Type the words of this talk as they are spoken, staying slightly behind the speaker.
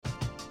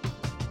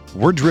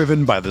We're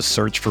driven by the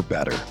search for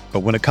better. But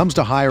when it comes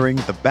to hiring,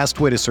 the best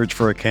way to search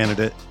for a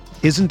candidate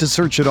isn't to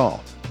search at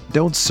all.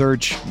 Don't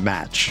search,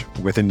 match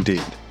with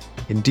Indeed.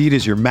 Indeed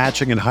is your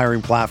matching and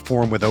hiring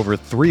platform with over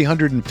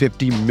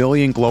 350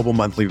 million global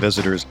monthly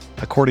visitors,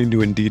 according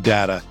to Indeed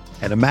data,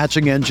 and a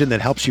matching engine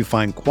that helps you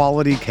find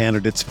quality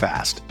candidates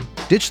fast.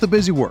 Ditch the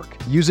busy work.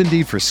 Use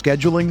Indeed for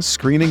scheduling,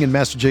 screening, and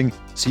messaging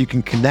so you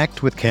can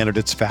connect with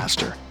candidates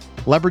faster.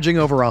 Leveraging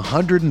over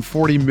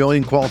 140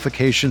 million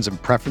qualifications and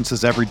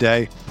preferences every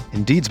day,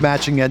 Indeed's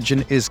matching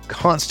engine is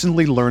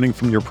constantly learning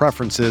from your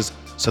preferences,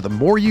 so the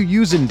more you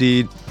use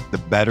Indeed, the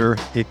better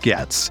it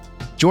gets.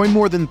 Join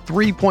more than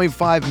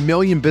 3.5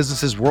 million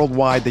businesses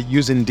worldwide that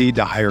use Indeed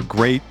to hire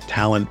great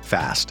talent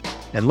fast.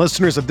 And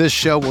listeners of this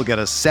show will get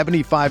a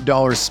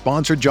 $75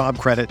 sponsored job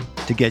credit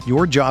to get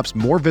your jobs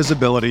more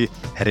visibility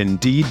at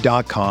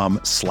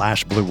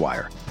Indeed.com/Blue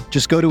Wire.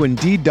 Just go to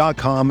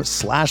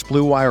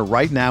Indeed.com/Blue Wire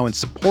right now and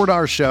support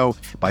our show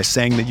by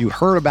saying that you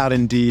heard about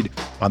Indeed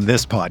on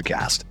this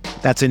podcast.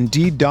 That's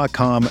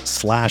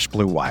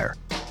Indeed.com/Blue Wire.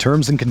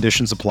 Terms and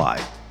conditions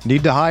apply.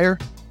 Need to hire?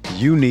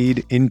 You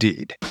need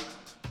Indeed.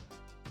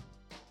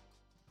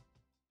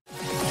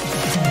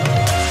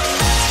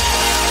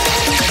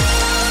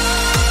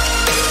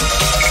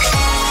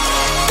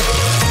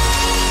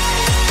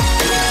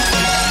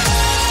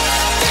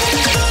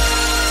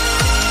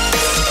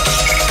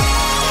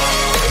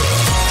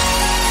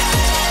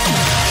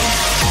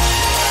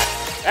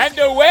 And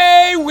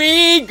away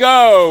we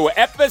go,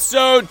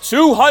 episode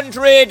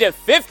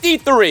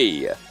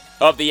 253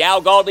 of the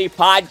Al Galdi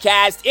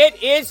podcast.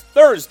 It is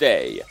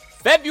Thursday,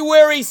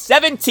 February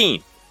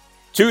 17th,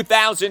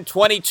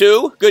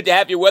 2022. Good to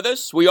have you with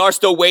us. We are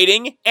still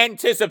waiting,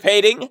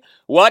 anticipating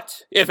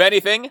what, if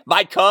anything,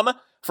 might come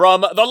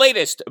from the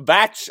latest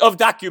batch of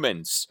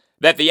documents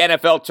that the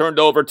NFL turned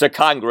over to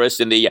Congress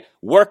in the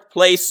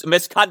workplace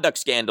misconduct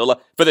scandal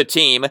for the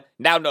team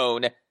now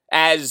known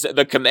as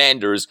the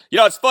Commanders. You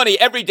know, it's funny,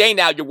 every day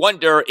now you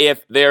wonder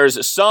if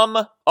there's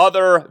some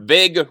other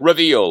big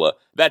reveal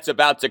that's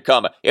about to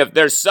come, if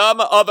there's some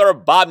other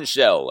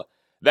bombshell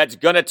that's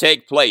going to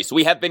take place.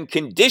 We have been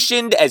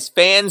conditioned as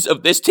fans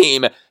of this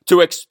team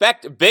to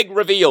expect big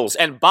reveals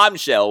and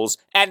bombshells,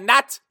 and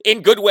not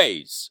in good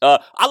ways.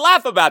 I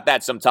laugh about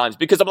that sometimes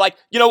because I'm like,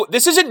 you know,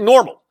 this isn't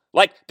normal.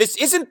 Like, this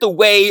isn't the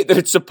way that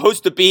it's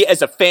supposed to be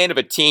as a fan of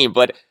a team,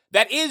 but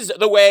that is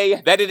the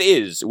way that it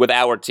is with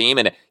our team,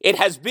 and it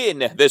has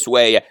been this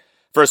way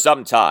for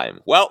some time.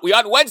 Well, we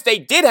on Wednesday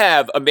did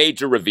have a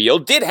major reveal,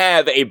 did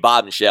have a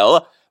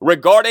bombshell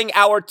regarding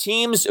our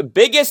team's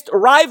biggest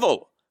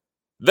rival,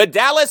 the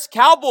Dallas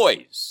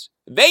Cowboys.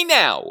 They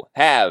now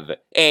have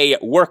a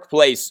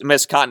workplace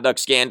misconduct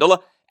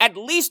scandal, at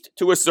least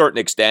to a certain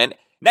extent.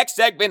 Next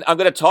segment, I'm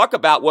going to talk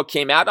about what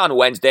came out on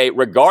Wednesday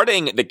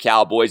regarding the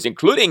Cowboys,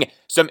 including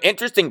some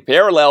interesting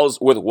parallels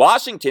with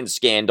Washington's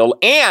scandal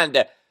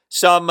and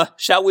some,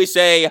 shall we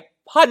say,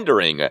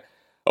 pondering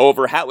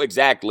over how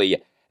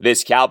exactly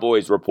this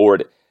Cowboys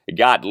report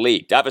got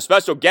leaked. I have a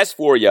special guest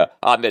for you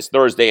on this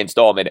Thursday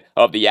installment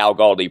of the Al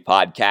Galdi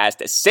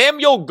podcast,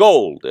 Samuel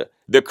Gold,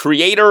 the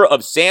creator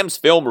of Sam's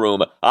Film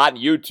Room on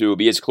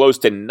YouTube. He is close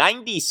to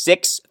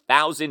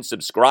 96,000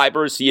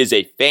 subscribers. He is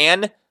a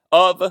fan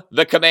of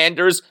the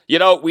Commanders. You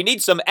know, we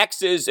need some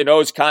X's and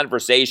O's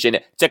conversation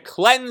to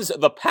cleanse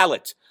the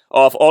palate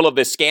of all of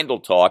this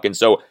scandal talk. And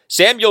so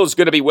Samuel's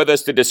going to be with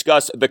us to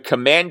discuss the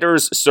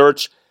Commanders'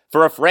 search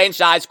for a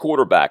franchise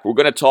quarterback. We're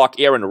going to talk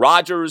Aaron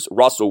Rodgers,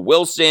 Russell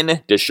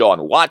Wilson,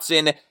 Deshaun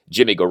Watson,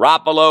 Jimmy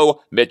Garoppolo,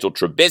 Mitchell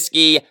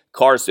Trubisky,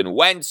 Carson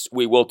Wentz.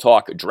 We will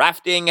talk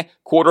drafting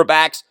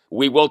quarterbacks.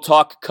 We will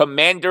talk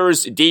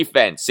Commanders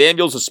defense.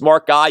 Samuel's a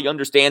smart guy. He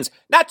understands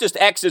not just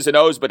X's and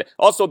O's, but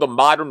also the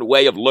modern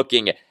way of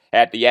looking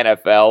at the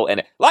NFL.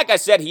 And like I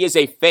said, he is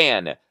a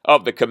fan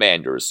of the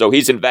Commanders, so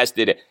he's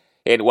invested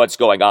in what's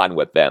going on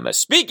with them.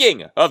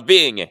 Speaking of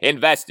being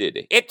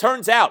invested, it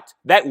turns out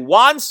that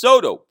Juan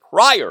Soto,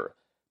 prior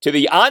to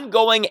the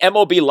ongoing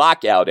MLB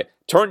lockout,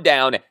 turned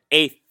down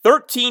a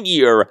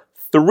 13-year,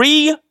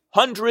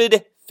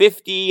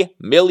 $350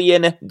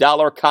 million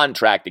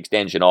contract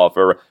extension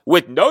offer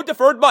with no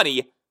deferred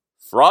money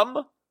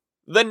from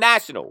the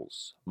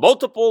Nationals.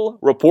 Multiple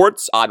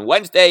reports on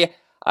Wednesday.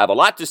 I have a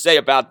lot to say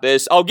about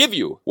this. I'll give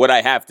you what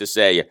I have to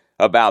say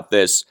about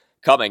this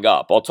coming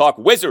up. I'll talk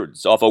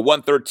Wizards off a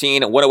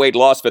 113-108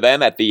 loss for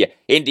them at the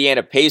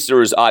Indiana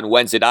Pacers on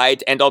Wednesday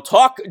night. And I'll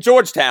talk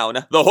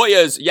Georgetown. The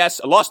Hoyas, yes,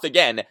 lost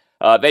again.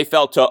 They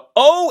fell to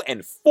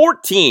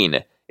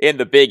 0-14 in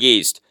the Big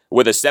East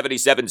with a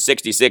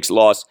 77-66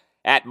 loss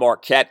at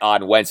Marquette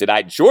on Wednesday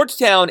night.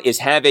 Georgetown is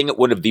having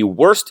one of the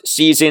worst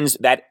seasons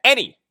that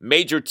any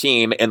major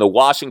team in the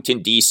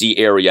Washington, D.C.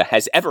 area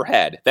has ever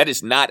had. That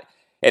is not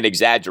an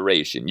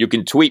exaggeration. You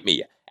can tweet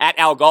me at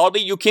Al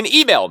Galdi. You can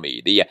email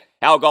me, the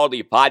Al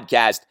Galdi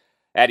podcast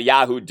at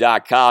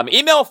yahoo.com.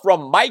 Email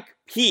from Mike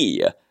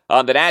P.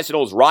 on the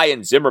Nationals'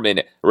 Ryan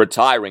Zimmerman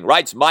retiring.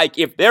 Writes Mike,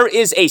 if there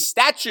is a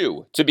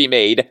statue to be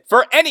made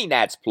for any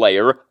Nats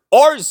player,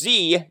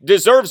 RZ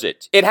deserves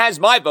it. It has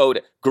my vote.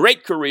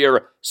 Great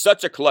career,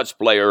 such a clutch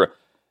player.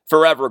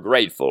 forever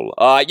grateful.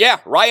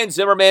 Ryan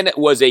Zimmerman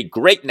was a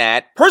great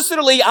Nat.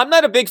 Personally, I'm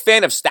not a big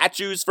fan of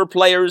statues for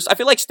players. I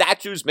feel like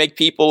statues make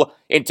people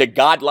into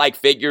godlike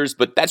figures,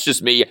 but that's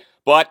just me.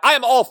 But I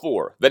am all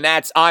for the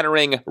Nats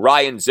honoring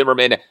Ryan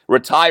Zimmerman,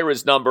 retire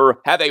his number,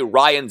 have a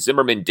Ryan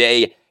Zimmerman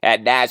Day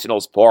at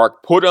Nationals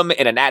Park, put him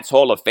in a Nats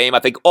Hall of Fame. I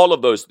think all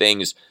of those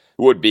things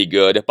would be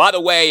good. By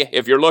the way,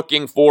 if you're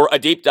looking for a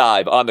deep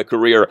dive on the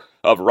career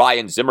of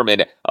Ryan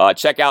Zimmerman,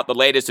 check out the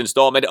latest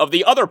installment of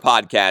the other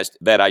podcast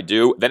that I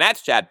do, the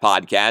Nats Chat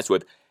podcast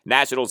with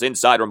Nationals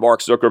insider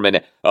Mark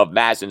Zuckerman of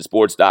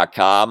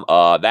MASNsports.com.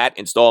 That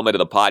installment of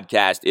the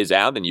podcast is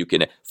out, and you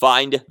can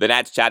find the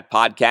Nats Chat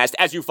podcast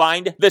as you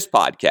find this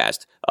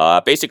podcast.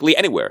 Basically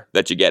anywhere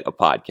that you get a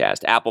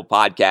podcast. Apple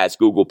Podcasts,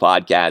 Google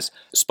Podcasts,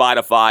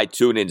 Spotify,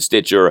 TuneIn,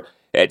 Stitcher,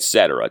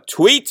 etc.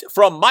 Tweet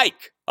from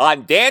Mike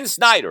on Dan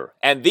Snyder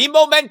and the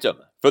momentum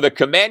for the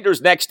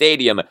Commanders' next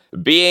stadium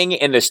being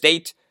in the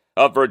state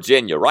of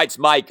Virginia. Writes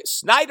Mike,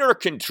 Snyder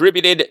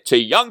contributed to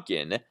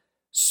Youngkin,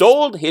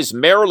 sold his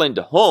Maryland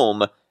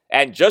home,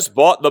 and just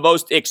bought the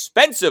most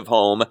expensive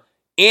home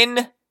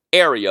in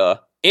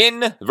area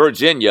in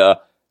Virginia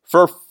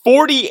for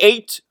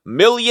 $48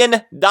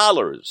 million.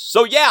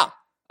 So yeah,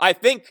 I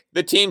think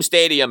the team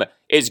stadium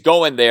is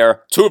going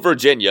there to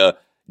Virginia.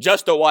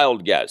 Just a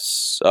wild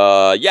guess. So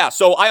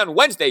I on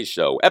Wednesday's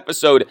show,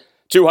 episode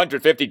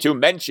 252,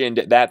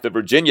 mentioned that the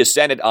Virginia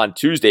Senate on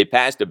Tuesday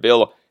passed a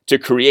bill to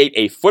create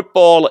a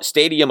football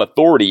stadium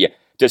authority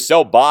to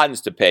sell bonds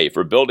to pay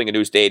for building a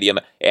new stadium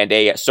and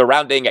a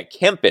surrounding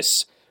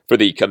campus for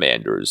the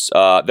Commanders.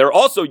 There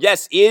also,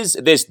 is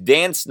this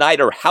Dan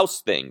Snyder house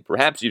thing.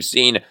 Perhaps you've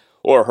seen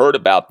or heard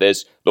about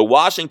this. The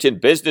Washington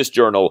Business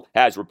Journal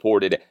has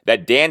reported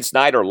that Dan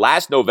Snyder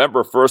last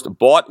November 1st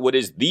bought what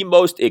is the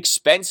most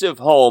expensive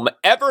home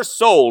ever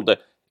sold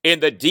in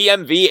the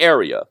DMV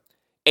area.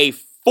 A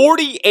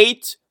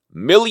 $48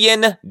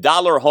 million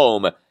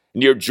home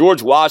near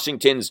George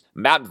Washington's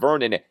Mount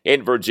Vernon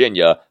in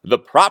Virginia. The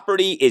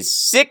property is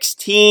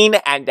 16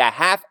 and a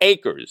half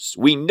acres.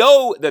 We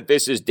know that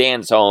this is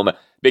Dan's home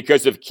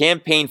because of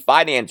campaign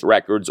finance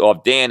records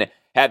of Dan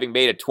having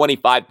made a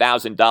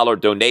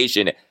 $25,000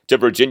 donation to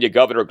Virginia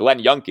Governor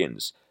Glenn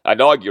Youngkin's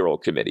inaugural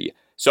committee.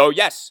 So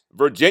yes,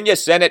 Virginia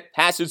Senate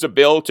passes a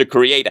bill to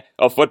create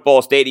a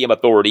football stadium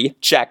authority.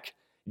 Check.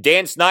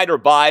 Dan Snyder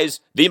buys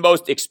the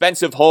most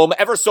expensive home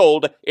ever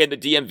sold in the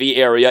DMV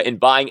area in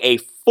buying a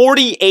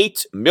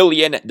 $48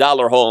 million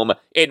home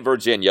in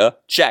Virginia.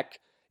 Check.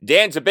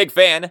 Dan's a big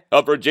fan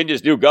of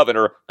Virginia's new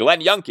governor,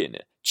 Glenn Youngkin.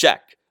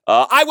 Check.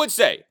 I would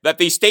say that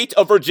the state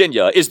of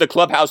Virginia is the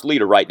clubhouse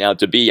leader right now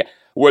to be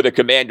where the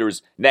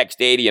Commanders' next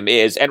stadium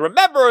is. And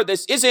remember,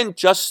 this isn't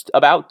just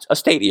about a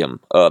stadium.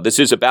 This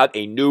is about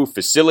a new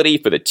facility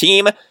for the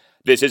team.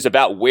 This is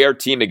about where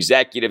team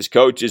executives,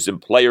 coaches,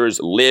 and players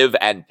live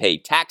and pay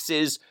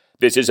taxes.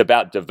 This is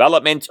about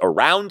development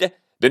around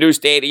the new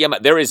stadium.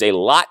 There is a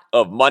lot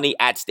of money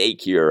at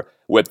stake here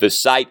with the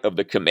site of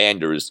the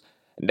Commanders'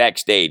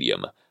 next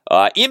stadium.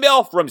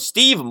 Email from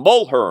Steve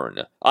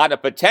Mulhern on a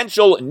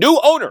potential new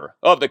owner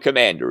of the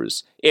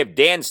Commanders if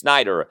Dan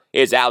Snyder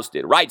is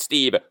ousted. Right,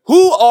 Steve?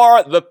 Who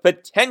are the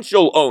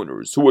potential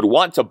owners who would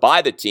want to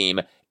buy the team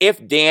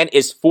if Dan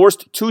is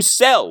forced to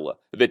sell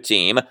the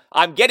team?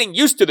 I'm getting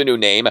used to the new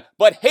name,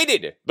 but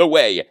hated the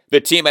way the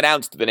team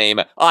announced the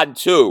name on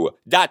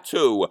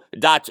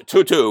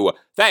 2.2.22.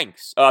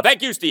 Thanks.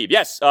 Thank you, Steve.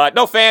 Yes,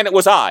 no fan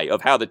was I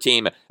of how the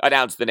team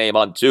announced the name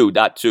on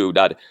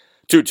 2.2.22.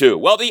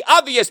 Well, the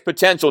obvious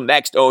potential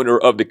next owner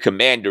of the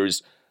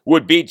Commanders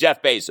would be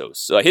Jeff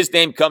Bezos. His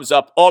name comes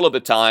up all of the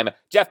time.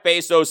 Jeff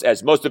Bezos,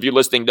 as most of you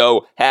listening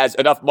know, has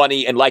enough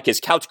money and like his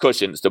couch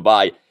cushions to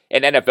buy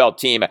an NFL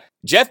team.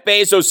 Jeff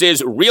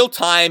Bezos'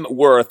 real-time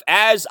worth,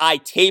 as I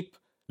tape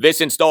this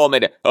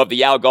installment of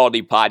the Al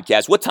Galdi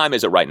podcast, what time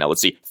is it right now?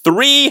 Let's see,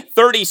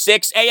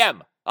 3:36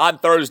 a.m. on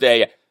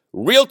Thursday.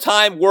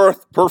 Real-time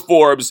worth per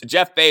Forbes,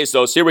 Jeff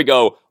Bezos, here we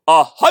go,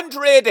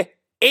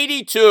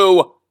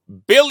 $182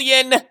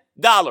 billion.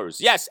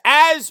 Yes,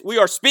 as we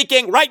are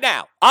speaking right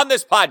now on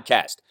this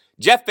podcast,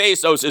 Jeff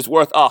Bezos is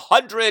worth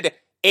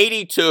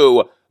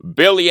 $182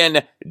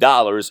 billion.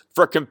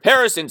 For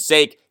comparison's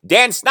sake,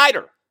 Dan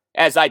Snyder,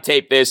 as I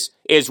tape this,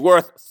 is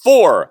worth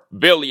 $4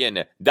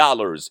 billion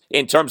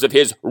in terms of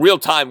his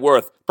real-time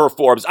worth per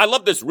Forbes. I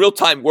love this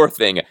real-time worth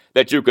thing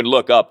that you can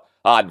look up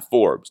on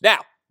Forbes.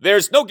 Now,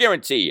 there's no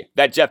guarantee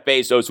that Jeff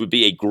Bezos would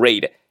be a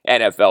great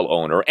NFL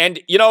owner. And,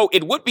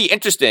 it would be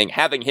interesting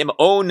having him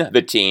own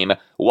the team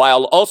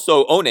while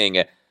also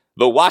owning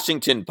the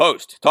Washington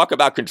Post. Talk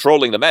about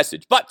controlling the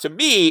message. But to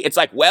me, it's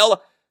like,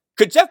 well,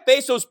 could Jeff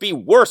Bezos be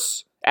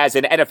worse as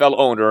an NFL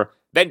owner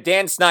than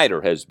Dan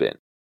Snyder has been?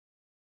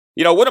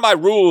 One of my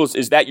rules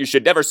is that you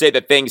should never say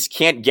that things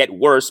can't get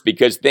worse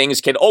because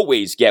things can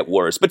always get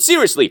worse. But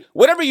seriously,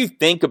 whatever you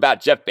think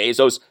about Jeff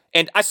Bezos,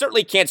 and I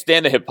certainly can't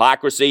stand the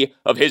hypocrisy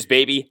of his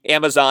baby,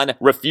 Amazon,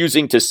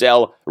 refusing to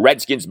sell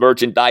Redskins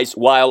merchandise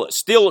while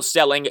still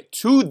selling,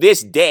 to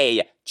this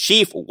day,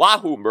 Chief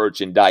Wahoo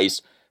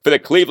merchandise for the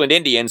Cleveland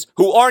Indians,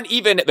 who aren't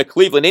even the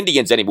Cleveland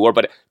Indians anymore,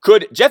 but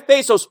could Jeff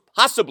Bezos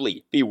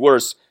possibly be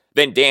worse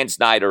than Dan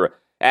Snyder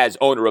as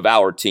owner of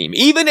our team?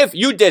 Even if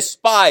you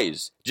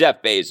despise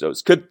Jeff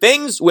Bezos, could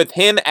things with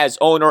him as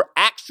owner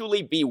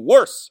actually be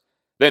worse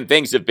than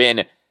things have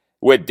been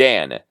with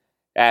Dan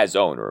as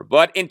owner?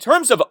 But in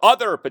terms of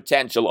other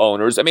potential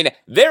owners, I mean,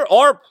 there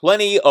are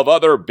plenty of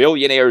other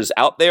billionaires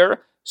out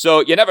there,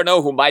 so you never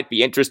know who might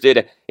be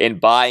interested in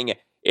buying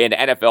an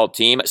NFL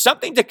team.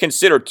 Something to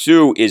consider,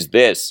 too, is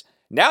this.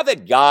 Now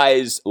that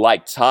guys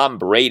like Tom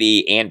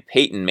Brady and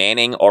Peyton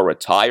Manning are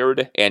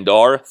retired and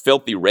are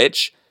filthy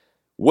rich,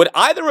 would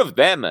either of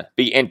them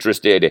be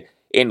interested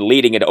in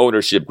leading an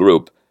ownership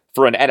group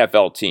for an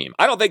NFL team?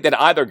 I don't think that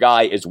either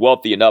guy is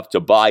wealthy enough to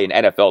buy an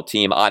NFL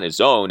team on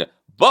his own,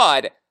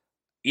 but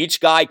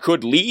each guy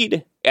could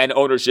lead an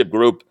ownership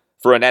group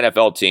for an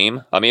NFL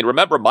team. I mean,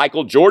 remember,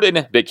 Michael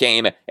Jordan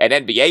became an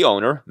NBA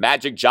owner.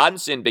 Magic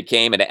Johnson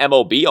became an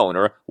MLB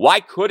owner.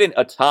 Why couldn't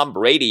a Tom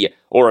Brady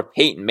or a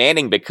Peyton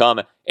Manning become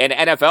an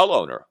NFL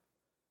owner?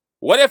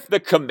 What if the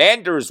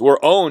Commanders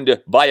were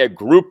owned by a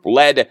group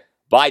led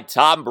by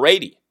Tom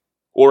Brady,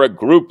 or a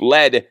group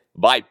led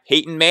by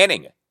Peyton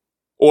Manning,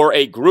 or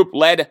a group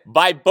led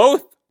by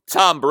both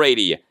Tom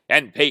Brady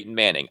and Peyton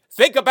Manning?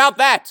 Think about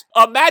that.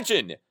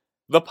 Imagine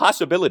the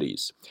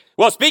possibilities.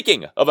 Well,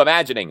 speaking of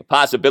imagining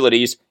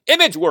possibilities,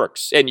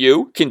 ImageWorks and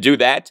you can do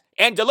that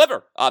and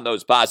deliver on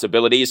those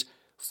possibilities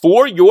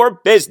for your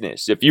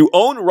business. If you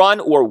own, run,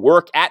 or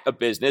work at a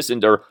business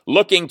and are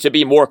looking to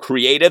be more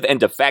creative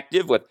and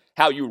effective with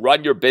how you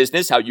run your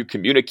business, how you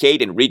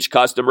communicate and reach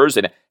customers,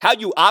 and how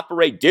you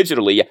operate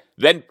digitally,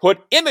 then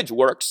put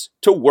ImageWorks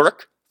to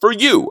work for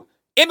you.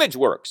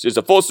 ImageWorks is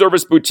a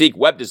full-service boutique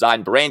web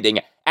design, branding,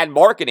 and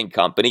marketing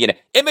company, and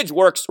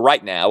ImageWorks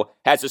right now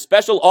has a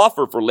special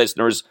offer for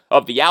listeners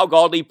of the Al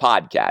Galdi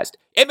podcast.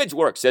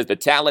 ImageWorks has the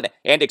talent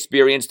and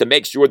experience to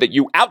make sure that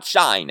you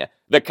outshine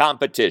the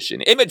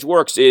competition.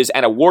 ImageWorks is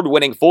an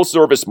award-winning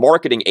full-service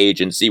marketing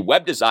agency,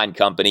 web design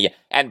company,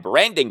 and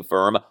branding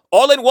firm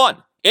all in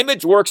one.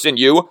 ImageWorks and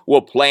you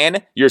will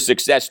plan your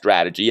success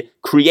strategy,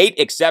 create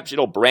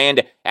exceptional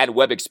brand and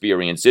web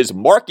experiences,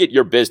 market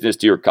your business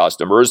to your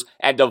customers,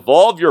 and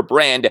evolve your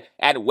brand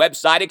and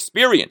website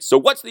experience. So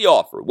what's the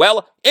offer?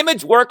 Well,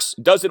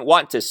 ImageWorks doesn't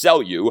want to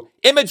sell you.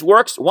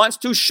 ImageWorks wants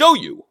to show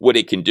you what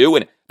it can do,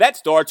 and that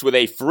starts with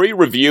a free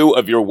review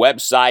of your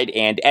website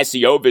and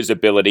SEO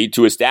visibility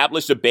to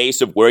establish a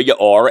base of where you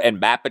are and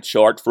map a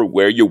chart for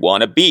where you want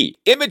to be.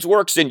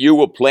 ImageWorks and you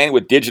will plan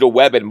with digital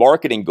web and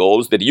marketing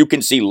goals that you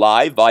can see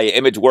live via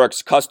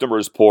ImageWorks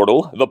Customers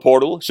Portal. The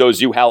portal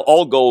shows you how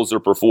all goals are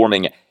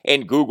performing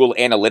in Google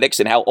Analytics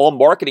and how all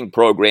marketing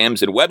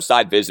programs and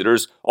website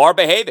visitors are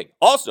behaving.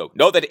 Also,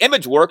 know that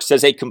ImageWorks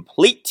has a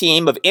complete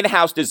team of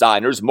in-house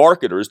designers,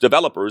 marketers,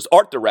 developers,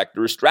 art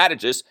directors,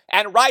 strategists,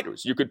 and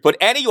writers. You could put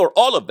any or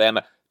all of them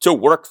to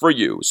work for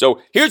you. So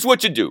here's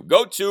what you do.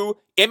 Go to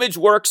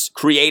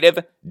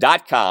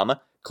imageworkscreative.com,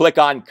 click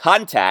on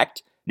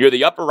Contact near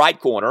the upper right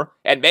corner,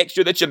 and make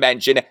sure that you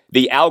mention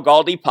the Al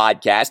Galdi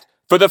podcast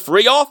for the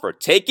free offer.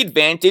 Take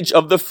advantage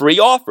of the free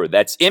offer.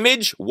 That's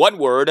image, one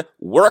word,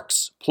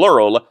 works,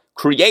 plural,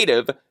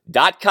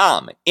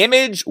 creative.com.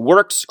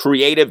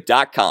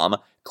 imageworkscreative.com.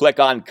 Click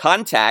on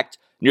Contact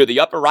near the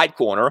upper right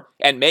corner,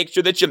 and make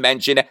sure that you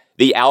mention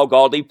the Al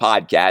Galdi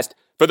podcast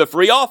for the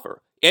free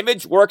offer.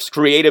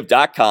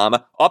 imageworkscreative.com,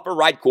 upper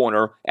right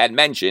corner, and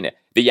mention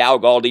the Al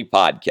Galdi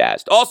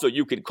podcast. Also,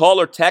 you can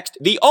call or text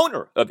the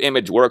owner of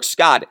ImageWorks,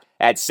 Scott,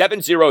 at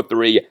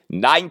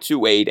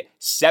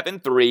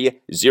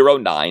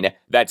 703-928-7309.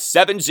 That's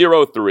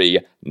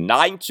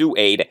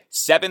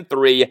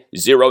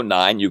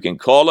 703-928-7309. You can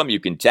call him, you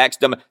can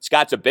text him.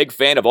 Scott's a big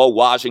fan of all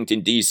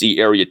Washington, D.C.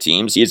 area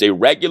teams. He is a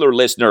regular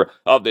listener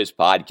of this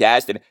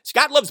podcast, and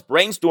Scott loves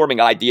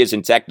brainstorming ideas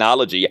and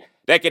technology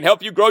that can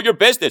help you grow your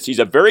business. He's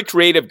a very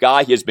creative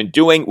guy. He has been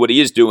doing what he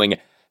is doing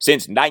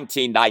since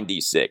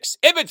 1996.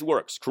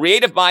 ImageWorks,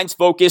 creative minds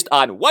focused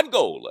on one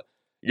goal,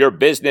 your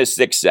business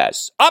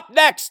success. Up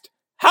next,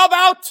 how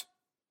about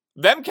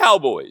them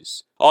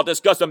Cowboys? I'll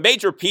discuss a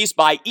major piece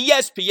by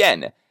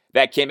ESPN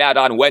that came out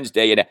on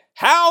Wednesday and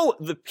how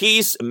the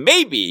piece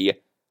may be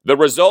the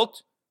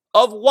result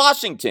of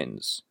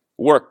Washington's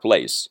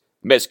workplace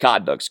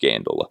misconduct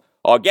scandal.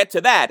 I'll get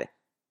to that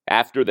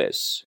after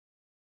this.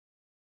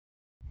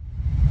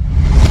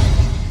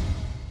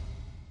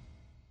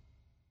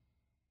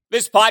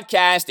 This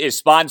podcast is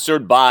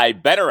sponsored by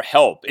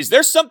BetterHelp. Is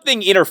there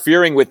something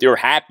interfering with your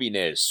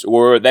happiness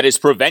or that is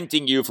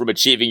preventing you from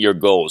achieving your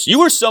goals? You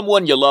or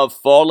someone you love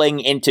falling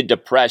into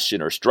depression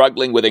or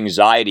struggling with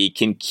anxiety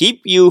can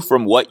keep you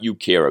from what you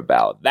care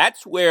about.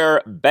 That's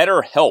where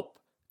BetterHelp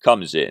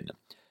comes in.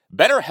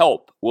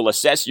 BetterHelp will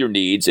assess your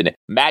needs and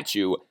match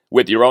you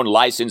with your own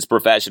licensed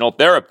professional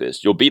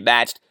therapist. You'll be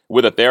matched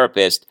with a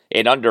therapist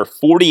in under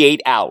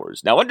 48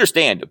 hours. Now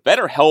understand,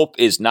 BetterHelp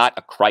is not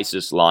a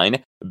crisis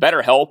line.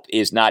 BetterHelp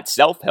is not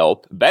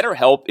self-help.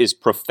 BetterHelp is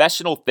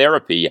professional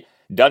therapy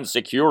done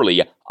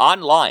securely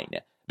online.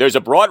 There's a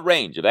broad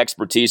range of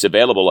expertise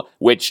available,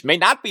 which may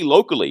not be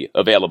locally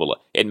available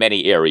in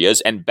many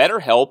areas, and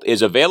BetterHelp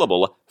is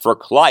available for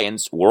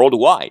clients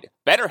worldwide.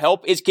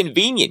 BetterHelp is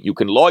convenient. You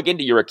can log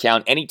into your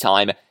account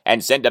anytime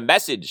and send a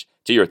message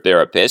to your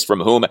therapist,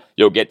 from whom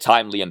you'll get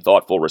timely and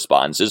thoughtful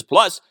responses.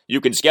 Plus,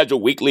 you can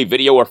schedule weekly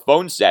video or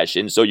phone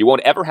sessions so you won't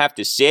ever have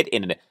to sit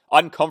in an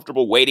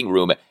uncomfortable waiting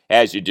room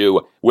as you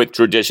do with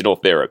traditional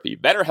therapy.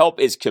 BetterHelp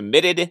is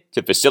committed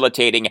to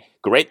facilitating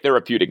great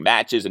therapeutic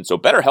matches, and so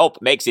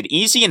BetterHelp makes it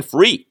easy and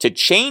free to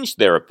change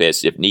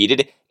therapists if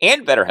needed,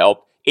 and BetterHelp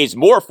is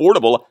more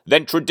affordable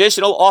than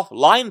traditional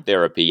offline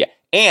therapy,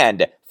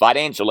 and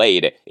financial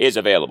aid is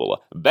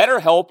available.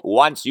 BetterHelp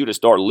wants you to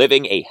start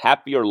living a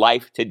happier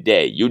life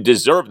today. You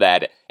deserve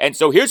that. And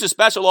so here's a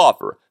special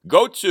offer.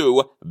 Go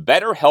to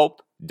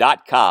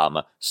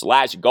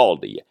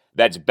betterhelp.com/Galdi.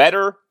 That's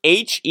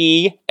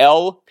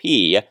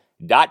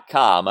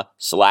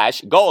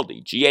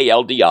betterhelp.com/Galdi,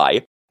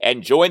 Galdi,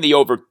 and join the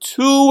over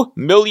 2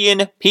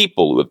 million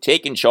people who have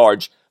taken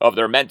charge of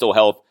their mental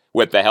health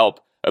with the help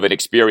of an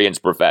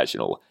experienced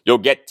professional. You'll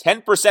get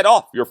 10%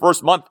 off your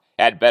first month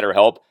at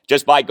BetterHelp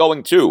just by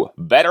going to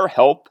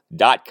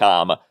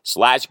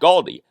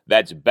betterhelp.com/Galdi.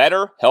 That's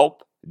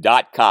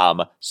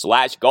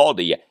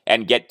betterhelp.com/Galdi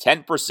and get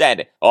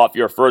 10% off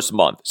your first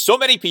month. So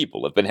many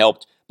people have been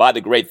helped by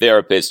the great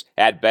therapists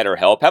at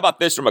BetterHelp. How about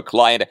this from a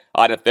client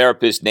on a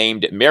therapist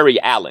named Mary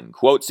Allen?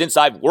 Quote, "Since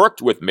I've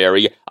worked with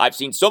Mary, I've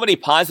seen so many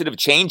positive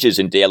changes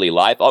in daily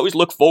life. I always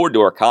look forward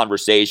to our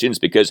conversations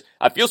because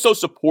I feel so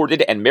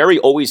supported, and Mary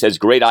always has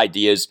great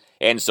ideas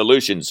and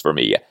solutions for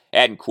me."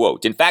 End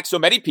quote. In fact, so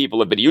many people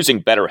have been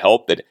using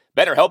BetterHelp that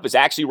BetterHelp is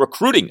actually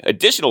recruiting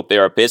additional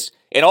therapists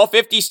in all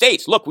 50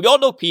 states. Look, we all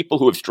know people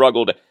who have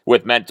struggled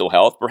with mental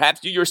health.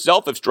 Perhaps you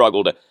yourself have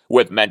struggled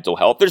with mental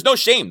health. There's no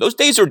shame. Those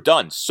days are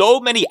done. So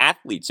many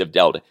athletes have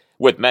dealt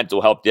with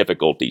mental health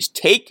difficulties.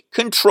 Take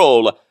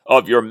control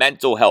of your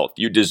mental health.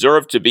 You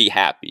deserve to be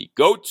happy.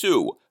 Go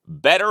to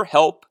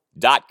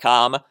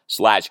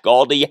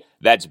betterhelp.com/Galdi.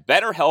 That's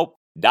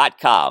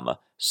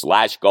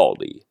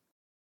betterhelp.com/Galdi.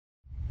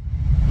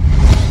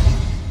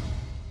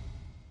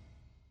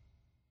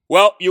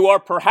 Well, you are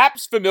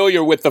perhaps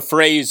familiar with the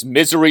phrase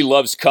misery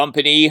loves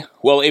company.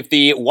 Well, if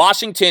the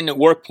Washington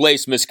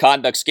workplace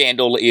misconduct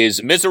scandal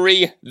is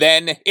misery,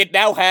 then it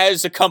now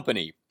has a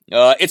company.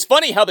 It's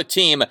funny how the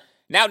team,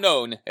 now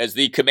known as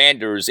the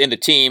Commanders, in the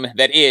team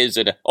that is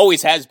and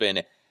always has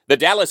been the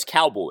Dallas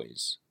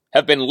Cowboys,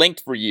 have been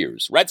linked for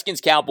years.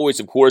 Redskins-Cowboys,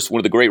 of course, one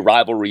of the great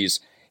rivalries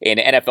in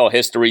NFL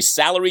history.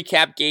 Salary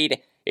cap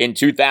gate in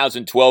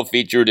 2012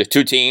 featured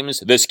two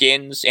teams, the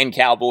Skins and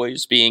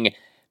Cowboys, being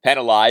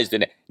penalized.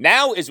 And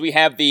now, as we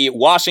have the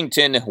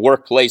Washington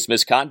workplace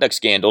misconduct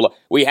scandal,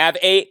 we have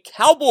a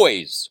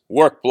Cowboys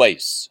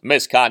workplace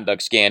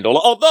misconduct scandal.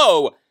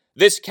 Although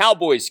this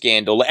Cowboys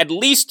scandal, at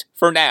least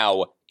for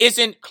now,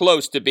 isn't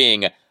close to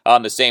being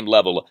on the same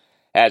level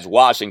as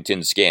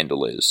Washington's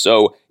scandal is.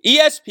 So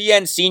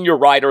ESPN senior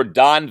writer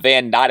Don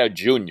Van Natta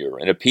Jr.,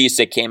 in a piece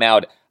that came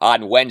out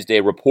on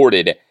Wednesday,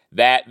 reported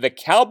that the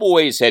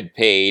Cowboys had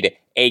paid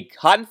a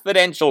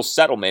confidential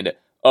settlement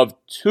of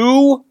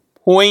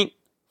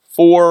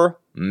 $2.4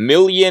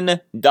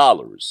 million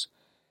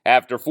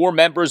after four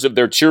members of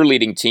their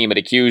cheerleading team had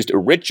accused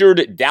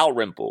Richard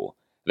Dalrymple,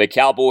 the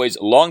Cowboys'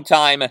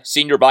 longtime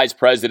senior vice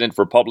president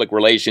for public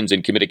relations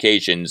and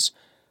communications,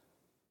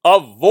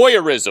 of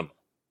voyeurism.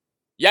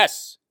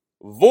 Yes,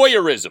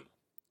 voyeurism.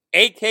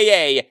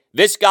 AKA,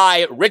 this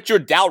guy,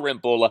 Richard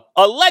Dalrymple,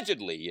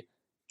 allegedly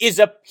is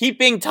a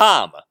peeping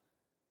Tom.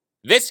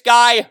 This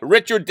guy,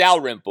 Richard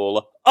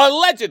Dalrymple,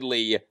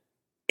 allegedly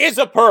is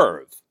a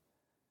perv.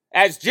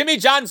 As Jimmy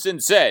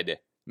Johnson said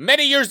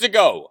many years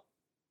ago,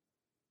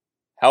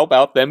 how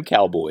about them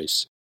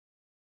Cowboys?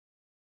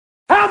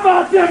 How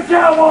about them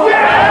Cowboys?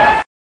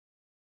 Yeah!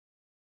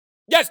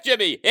 Yes,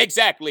 Jimmy,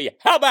 exactly.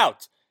 How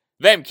about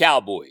them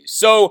Cowboys?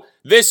 So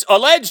this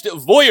alleged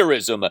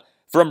voyeurism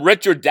from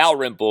Richard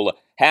Dalrymple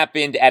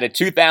happened at a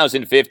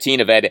 2015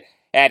 event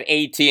at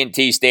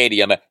AT&T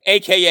Stadium,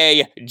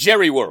 a.k.a.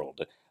 Jerry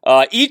World.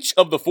 Each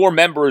of the four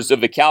members of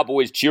the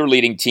Cowboys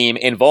cheerleading team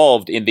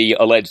involved in the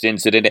alleged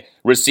incident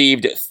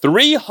received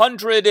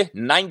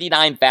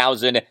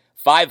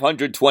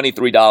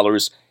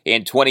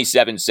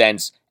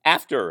 $399,523.27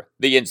 after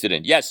the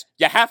incident. Yes,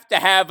 you have to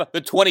have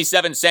the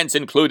 27 cents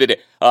included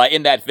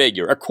in that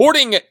figure.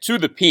 According to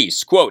the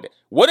piece, quote,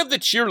 one of the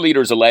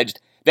cheerleaders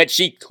alleged that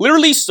she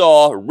clearly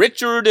saw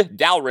Richard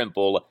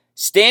Dalrymple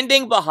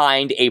standing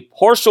behind a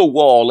partial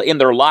wall in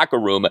their locker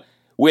room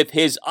with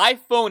his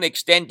iPhone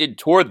extended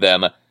toward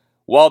them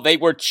while they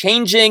were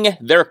changing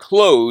their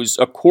clothes,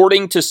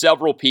 according to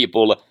several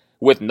people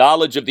with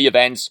knowledge of the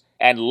events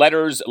and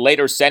letters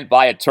later sent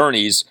by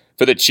attorneys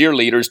for the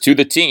cheerleaders to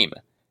the team.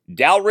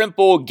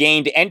 Dalrymple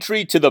gained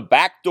entry to the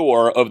back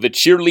door of the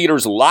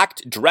cheerleaders'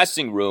 locked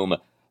dressing room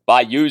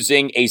by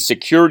using a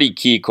security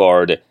key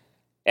card,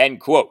 end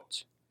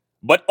quote.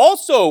 But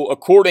also,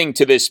 according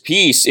to this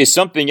piece, is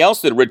something else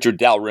that Richard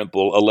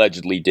Dalrymple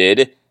allegedly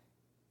did.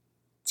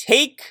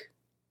 Take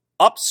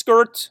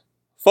upskirt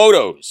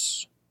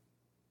photos.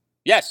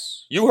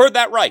 Yes, you heard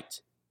that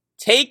right.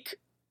 Take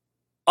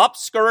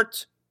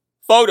upskirt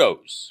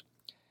photos.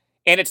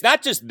 And it's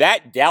not just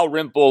that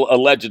Dalrymple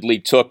allegedly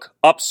took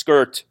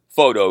upskirt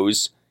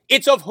photos.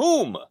 It's of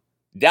whom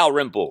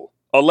Dalrymple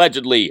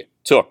allegedly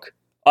took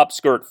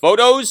upskirt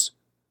photos.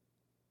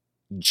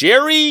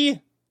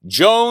 Jerry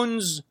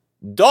Jones'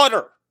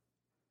 daughter.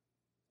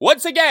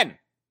 Once again,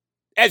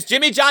 as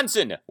Jimmy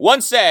Johnson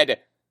once said,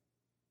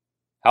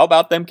 how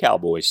about them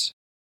Cowboys?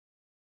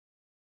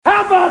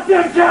 How about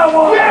them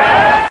Cowboys?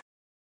 Yeah!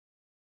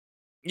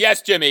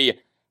 Yes, Jimmy.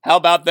 How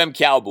about them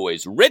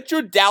Cowboys?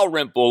 Richard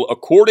Dalrymple,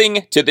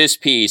 according to this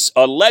piece,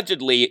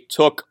 allegedly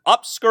took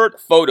upskirt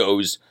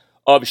photos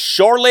of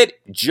Charlotte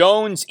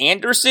Jones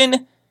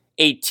Anderson,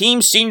 a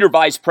team senior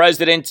vice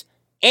president,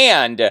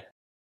 and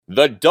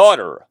the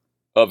daughter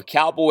of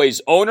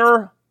Cowboys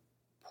owner,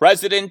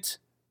 president,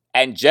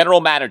 and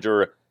general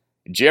manager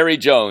Jerry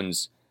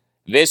Jones.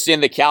 This in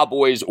the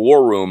Cowboys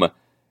war room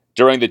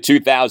during the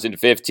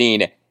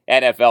 2015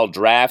 NFL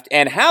draft.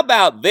 And how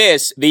about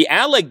this? The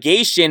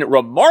allegation,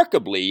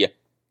 remarkably,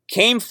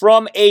 came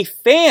from a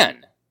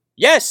fan.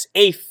 Yes,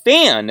 a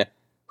fan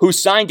who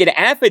signed an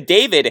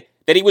affidavit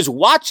that he was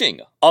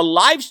watching a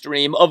live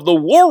stream of the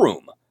War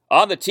Room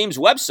on the team's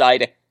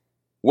website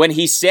when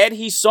he said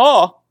he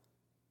saw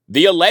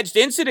the alleged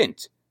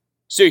incident.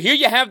 So here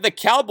you have the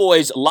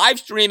Cowboys live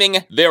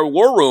streaming their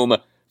War Room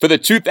for the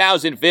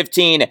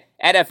 2015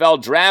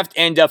 NFL Draft,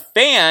 and a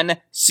fan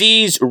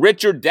sees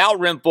Richard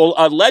Dalrymple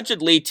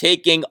allegedly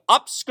taking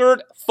upskirt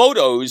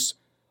photos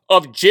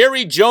of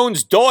Jerry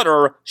Jones'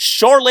 daughter,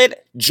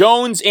 Charlotte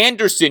Jones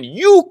Anderson.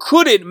 You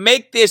couldn't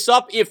make this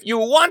up if you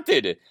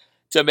wanted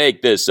to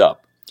make this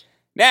up.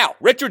 Now,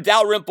 Richard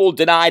Dalrymple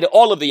denied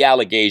all of the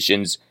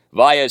allegations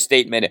via a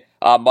statement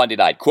on Monday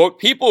night. Quote,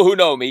 people who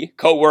know me,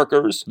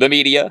 co-workers, the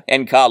media,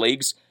 and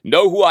colleagues,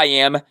 know who I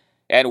am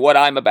and what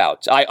I'm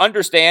about. I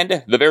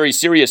understand the very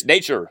serious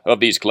nature of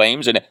these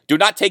claims and do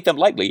not take them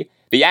lightly.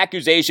 The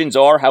accusations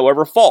are,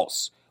 however,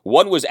 false.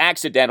 One was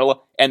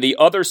accidental and the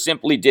other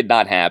simply did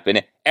not happen.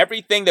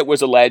 Everything that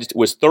was alleged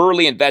was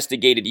thoroughly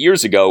investigated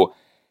years ago,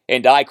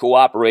 and I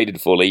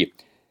cooperated fully.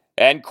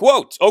 End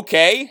quote.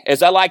 Okay,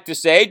 as I like to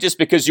say, just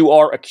because you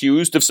are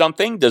accused of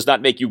something does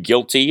not make you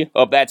guilty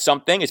of that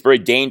something. It's very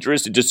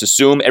dangerous to just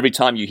assume every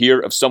time you hear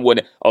of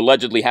someone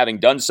allegedly having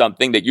done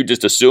something that you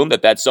just assume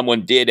that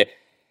someone did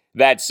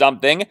that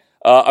something.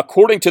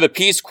 According to the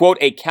piece, quote,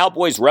 a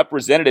Cowboys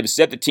representative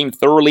said the team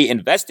thoroughly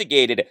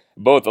investigated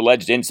both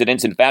alleged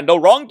incidents and found no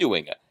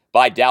wrongdoing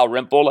by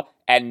Dalrymple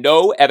and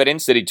no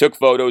evidence that he took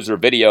photos or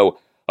video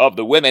of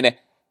the women.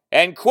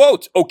 End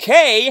quote.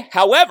 Okay,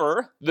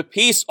 however, the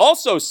piece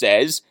also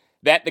says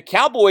that the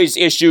Cowboys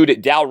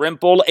issued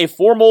Dalrymple a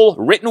formal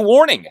written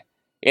warning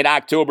in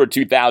October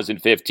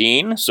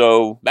 2015,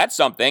 so that's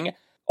something.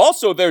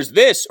 Also, there's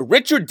this.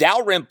 Richard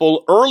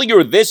Dalrymple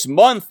earlier this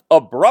month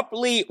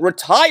abruptly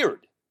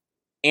retired,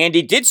 and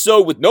he did so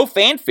with no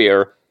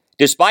fanfare,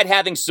 despite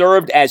having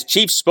served as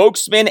chief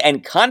spokesman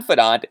and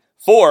confidant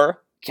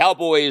for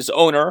Cowboys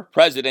owner,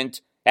 president,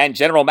 and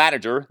general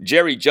manager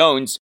Jerry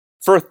Jones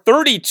for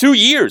 32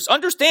 years.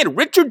 Understand,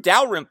 Richard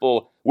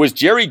Dalrymple was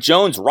Jerry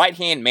Jones'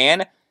 right-hand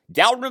man.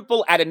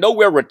 Dalrymple out of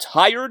nowhere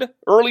retired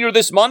earlier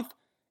this month,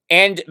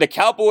 and the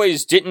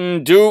Cowboys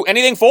didn't do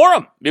anything for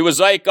him. It was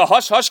like a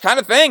hush-hush kind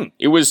of thing.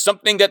 It was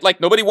something that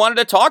nobody wanted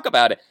to talk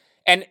about.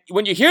 And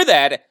when you hear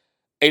that,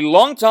 a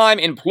longtime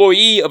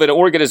employee of an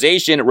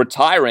organization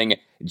retiring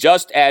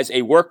just as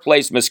a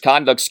workplace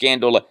misconduct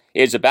scandal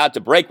is about to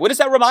break, what does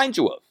that remind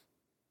you of?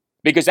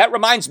 Because that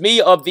reminds me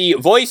of the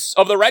voice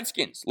of the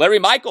Redskins, Larry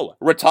Michael,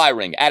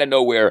 retiring out of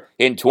nowhere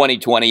in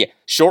 2020,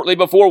 shortly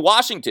before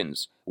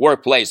Washington's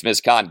workplace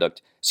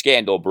misconduct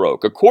scandal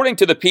broke. According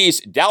to the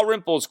piece,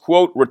 Dalrymple's,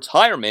 quote,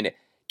 retirement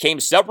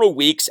came several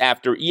weeks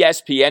after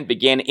ESPN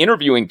began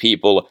interviewing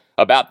people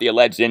about the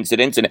alleged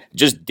incidents and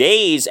just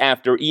days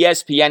after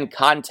ESPN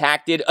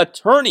contacted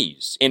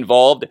attorneys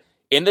involved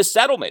in the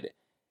settlement,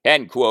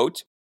 end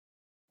quote.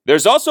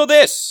 There's also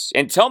this,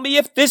 and tell me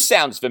if this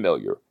sounds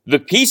familiar. The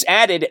piece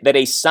added that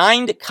a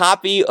signed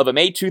copy of a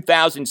May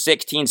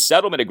 2016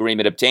 settlement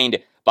agreement obtained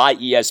by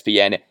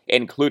ESPN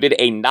included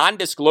a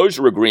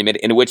non-disclosure agreement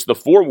in which the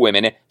four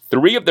women,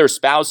 three of their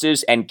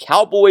spouses, and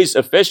Cowboys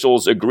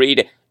officials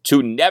agreed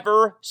to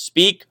never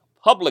speak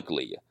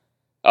publicly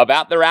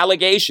about their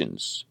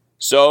allegations.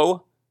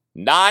 So,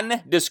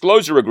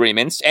 non-disclosure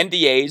agreements,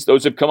 NDAs,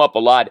 those have come up a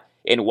lot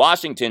in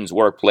Washington's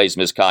workplace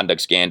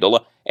misconduct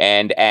scandal,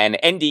 and an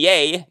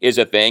NDA is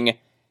a thing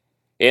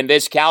in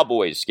this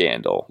Cowboys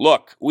scandal.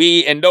 Look, we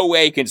in no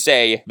way can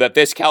say that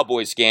this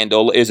Cowboys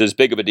scandal is as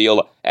big of a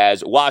deal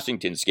as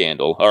Washington's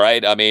scandal, all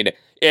right? I mean,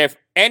 if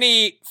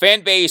any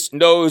fan base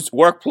knows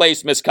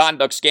workplace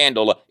misconduct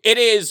scandal, it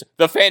is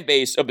the fan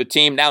base of the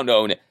team now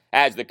known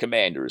as the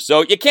Commanders.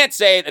 So you can't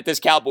say that this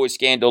Cowboys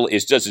scandal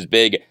is just as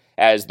big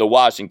as the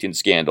Washington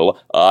scandal.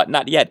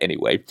 Not yet,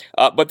 anyway.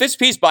 But this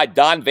piece by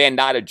Don Van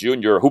Natta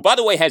Jr., who, by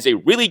the way, has a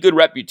really good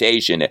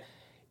reputation,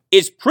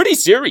 is pretty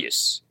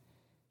serious.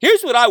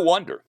 Here's what I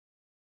wonder.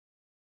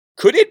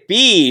 Could it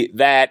be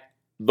that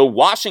the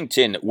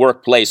Washington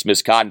workplace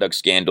misconduct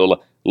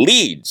scandal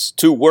leads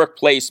to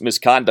workplace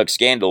misconduct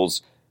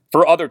scandals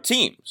for other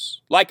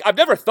teams. Like, I've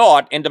never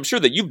thought, and I'm sure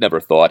that you've never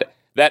thought,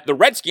 that the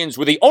Redskins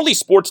were the only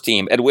sports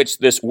team at which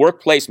this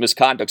workplace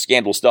misconduct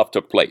scandal stuff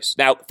took place.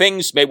 Now,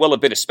 things may well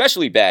have been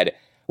especially bad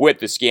with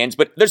the Skins,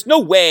 but there's no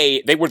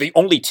way they were the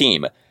only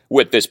team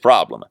with this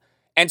problem.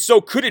 And so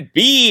could it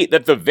be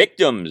that the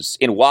victims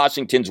in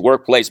Washington's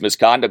workplace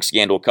misconduct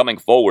scandal coming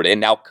forward,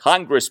 and now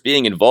Congress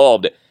being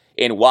involved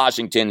in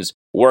Washington's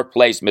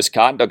workplace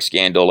misconduct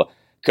scandal,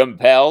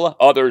 compel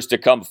others to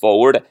come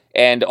forward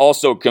and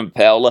also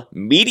compel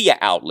media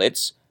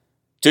outlets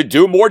to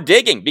do more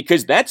digging?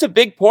 Because that's a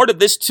big part of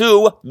this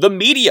too, the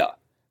media.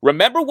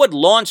 Remember what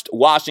launched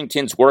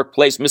Washington's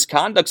workplace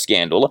misconduct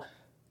scandal?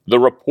 The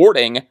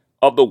reporting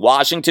of the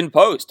Washington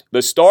Post.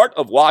 The start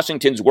of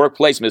Washington's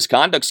workplace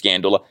misconduct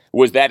scandal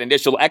was that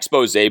initial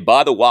expose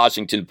by the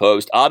Washington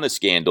Post on the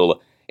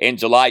scandal in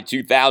July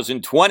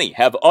 2020.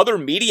 Have other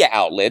media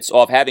outlets,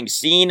 of having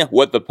seen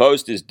what the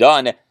Post has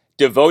done,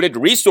 devoted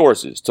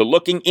resources to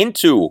looking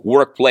into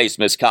workplace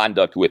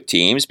misconduct with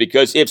teams?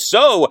 Because if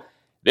so,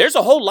 there's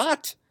a whole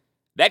lot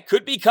that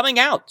could be coming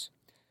out.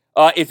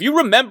 If you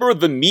remember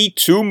the Me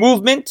Too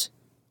movement,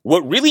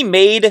 what really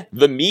made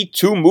the Me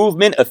Too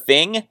movement a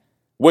thing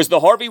was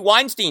the Harvey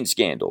Weinstein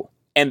scandal.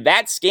 And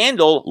that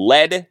scandal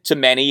led to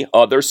many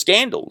other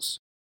scandals.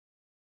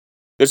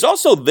 There's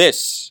also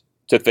this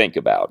to think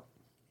about.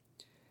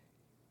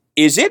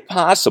 Is it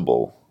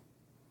possible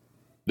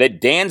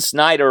that Dan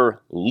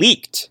Snyder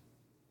leaked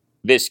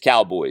this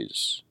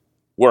Cowboys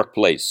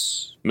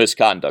workplace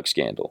misconduct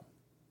scandal?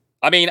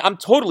 I mean, I'm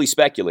totally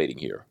speculating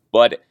here,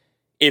 but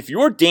if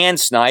you're Dan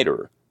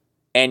Snyder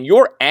and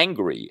you're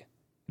angry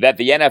that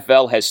the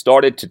NFL has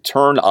started to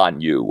turn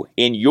on you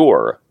in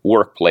your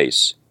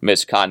workplace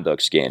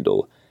misconduct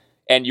scandal,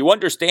 and you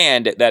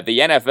understand that the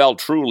NFL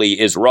truly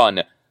is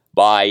run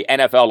by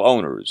NFL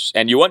owners,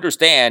 and you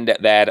understand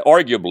that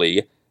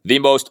arguably the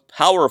most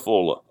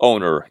powerful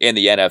owner in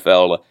the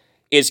NFL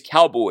is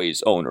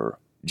Cowboys owner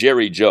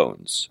Jerry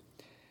Jones,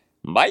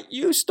 might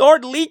you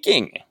start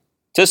leaking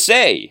to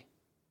say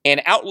an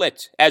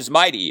outlet as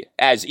mighty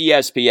as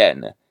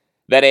ESPN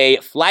that a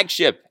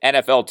flagship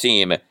NFL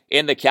team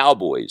in the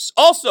Cowboys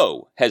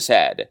also has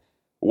had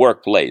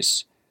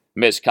workplace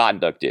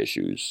misconduct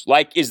issues?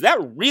 Like, is that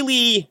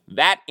really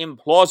that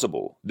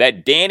implausible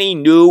that Danny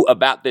knew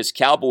about this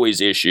Cowboys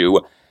issue,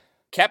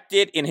 kept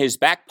it in his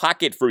back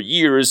pocket for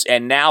years,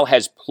 and now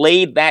has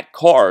played that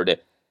card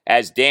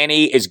as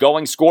Danny is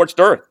going scorched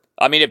earth?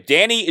 I mean, if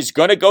Danny is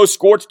going to go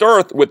scorched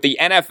earth with the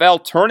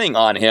NFL turning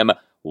on him,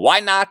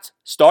 why not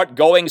start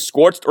going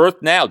scorched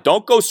earth now?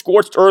 Don't go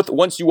scorched earth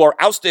once you are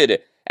ousted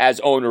as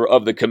owner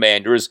of the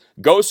Commanders.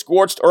 Go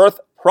scorched earth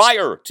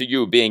prior to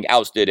you being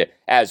ousted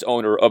as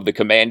owner of the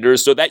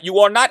Commanders, so that you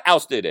are not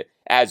ousted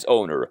as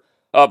owner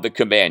of the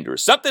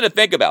Commanders. Something to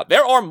think about.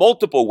 There are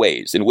multiple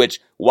ways in which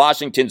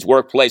Washington's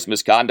workplace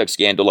misconduct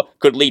scandal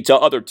could lead to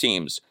other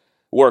teams'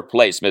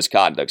 workplace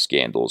misconduct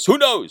scandals. Who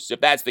knows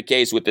if that's the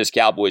case with this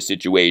Cowboys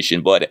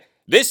situation, but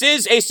this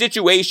is a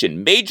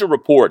situation. Major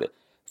report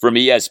from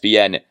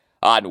ESPN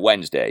on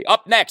Wednesday.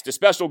 Up next, a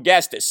special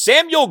guest,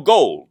 Samuel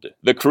Gold,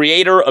 the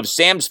creator of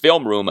Sam's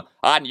Film Room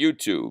on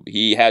YouTube.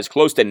 He has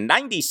close to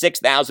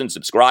 96,000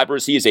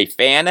 subscribers. He is a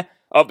fan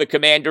of the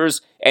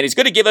Commanders, and he's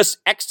going to give us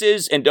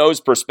X's and O's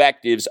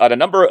perspectives on a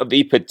number of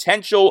the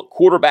potential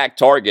quarterback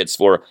targets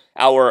for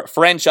our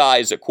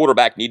franchise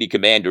quarterback-needy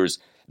Commanders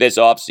this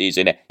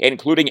offseason,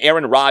 including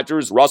Aaron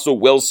Rodgers, Russell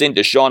Wilson,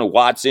 Deshaun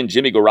Watson,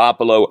 Jimmy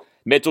Garoppolo,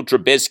 Mitchell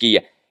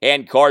Trubisky,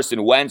 and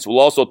Carson Wentz. We'll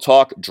also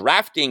talk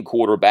drafting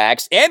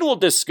quarterbacks, and we'll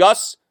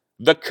discuss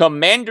the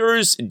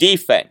Commanders'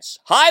 defense.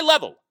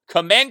 High-level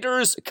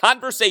Commanders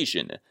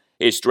conversation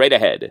is straight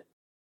ahead.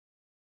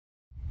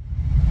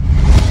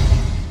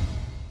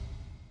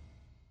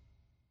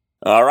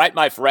 All right,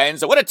 my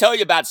friends, I want to tell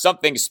you about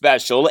something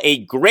special, a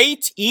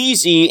great,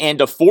 easy, and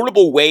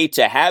affordable way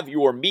to have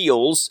your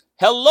meals.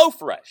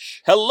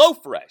 HelloFresh.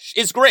 HelloFresh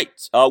is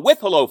great. With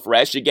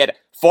HelloFresh, you get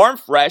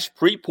farm-fresh,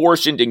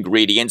 pre-portioned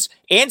ingredients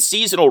and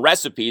seasonal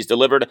recipes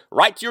delivered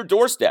right to your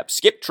doorstep.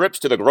 Skip trips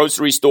to the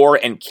grocery store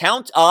and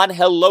count on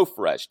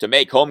HelloFresh to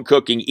make home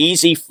cooking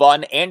easy,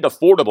 fun, and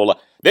affordable.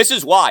 This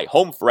is why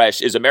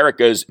HomeFresh is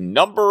America's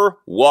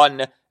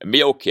 #1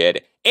 meal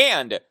kit.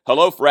 And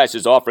HelloFresh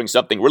is offering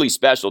something really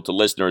special to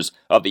listeners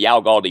of the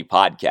Al Galdi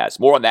podcast.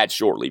 More on that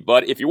shortly.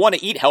 But if you want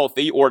to eat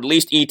healthy, or at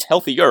least eat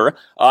healthier,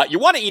 you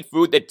want to eat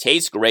food that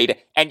tastes great,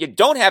 and you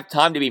don't have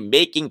time to be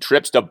making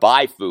trips to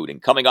buy food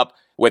and coming up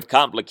with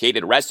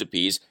complicated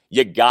recipes,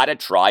 you gotta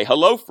try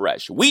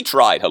HelloFresh. We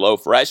tried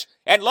HelloFresh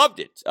and loved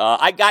it.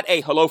 I got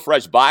a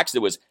HelloFresh box that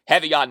was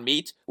heavy on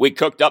meat. We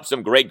cooked up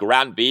some great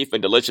ground beef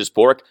and delicious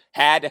pork,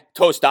 had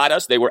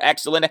tostadas. They were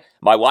excellent.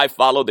 My wife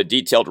followed the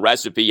detailed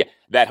recipe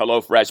that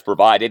HelloFresh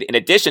provided, in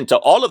addition to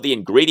all of the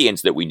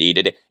ingredients that we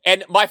needed.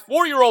 And my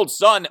 4-year-old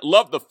son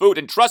loved the food,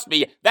 and trust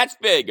me, that's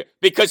big,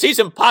 because he's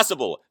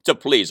impossible to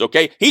please,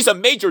 okay? He's a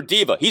major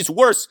diva. He's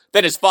worse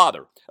than his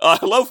father.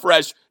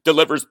 HelloFresh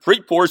delivers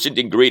pre-portioned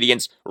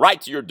ingredients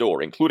right to your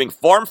door, including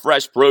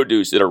farm-fresh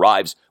produce that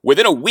arrives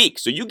within a week,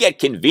 so you get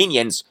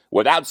convenience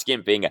without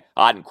skimping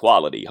on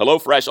quality.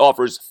 HelloFresh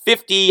offers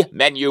 50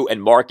 menu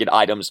and market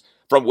items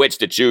from which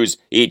to choose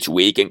each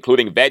week,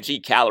 including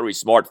veggie,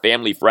 calorie-smart,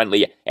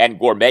 family-friendly, and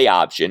gourmet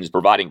options,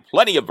 providing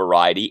plenty of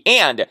variety.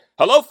 And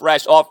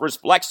HelloFresh offers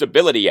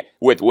flexibility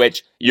with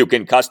which you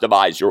can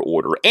customize your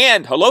order.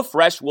 And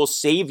HelloFresh will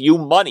save you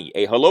money.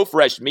 A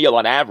HelloFresh meal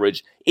on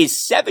average is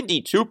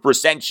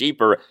 72%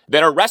 cheaper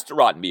than a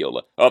restaurant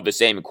meal of the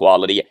same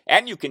quality,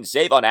 and you can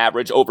save on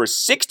average over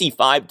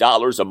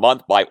 $65 a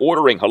month by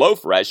ordering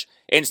HelloFresh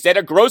instead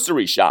of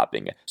grocery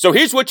shopping. So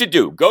here's what you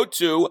do. Go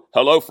to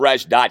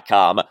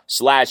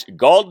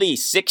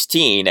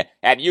HelloFresh.com/Galdi16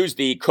 and use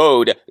the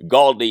code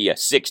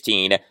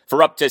Galdi16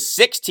 for up to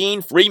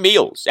 16 free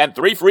meals and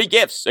 3 free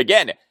gifts.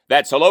 Again,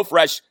 that's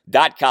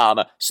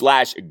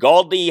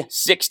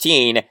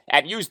HelloFresh.com/Galdi16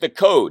 and use the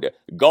code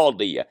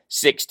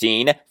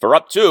Galdi16 for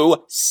up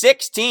to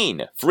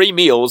 16 free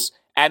meals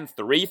and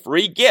 3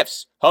 free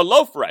gifts.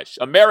 HelloFresh,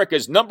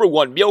 America's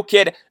 #1 meal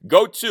kit.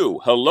 Go to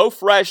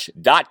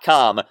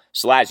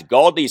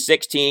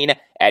HelloFresh.com/Galdi16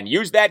 and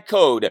use that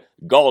code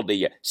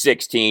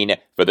Galdi16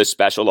 for the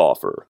special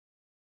offer.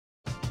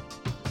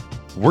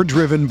 We're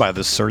driven by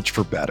the search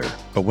for better.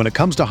 But when it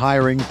comes to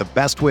hiring, the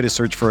best way to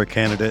search for a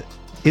candidate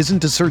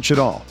isn't to search at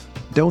all.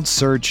 Don't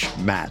search,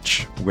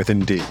 match with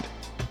Indeed.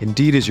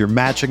 Indeed is your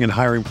matching and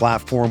hiring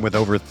platform with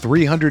over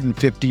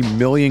 350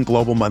 million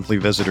global monthly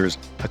visitors,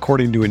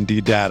 according to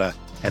Indeed data,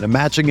 and a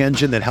matching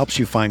engine that helps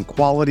you find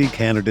quality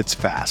candidates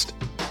fast.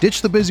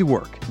 Ditch the busy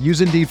work. Use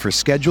Indeed for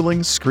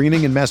scheduling,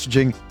 screening, and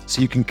messaging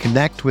so you can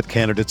connect with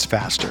candidates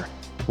faster.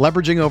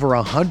 Leveraging over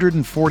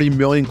 140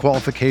 million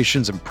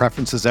qualifications and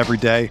preferences every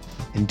day,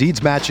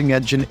 Indeed's matching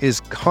engine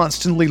is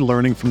constantly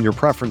learning from your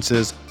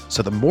preferences,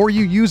 so the more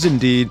you use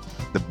Indeed,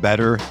 the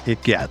better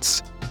it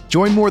gets.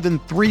 Join more than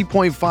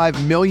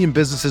 3.5 million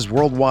businesses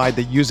worldwide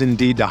that use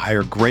Indeed to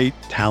hire great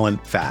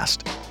talent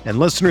fast. And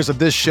listeners of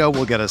this show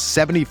will get a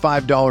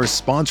 $75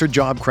 sponsored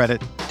job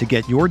credit to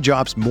get your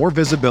jobs more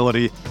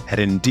visibility at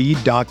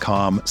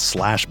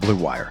Indeed.com/Blue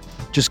Wire.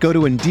 Just go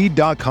to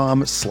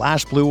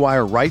Indeed.com/Blue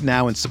Wire right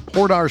now and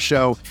support our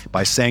show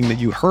by saying that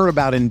you heard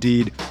about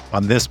Indeed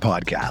on this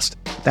podcast.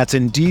 That's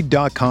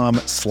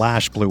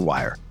Indeed.com/Blue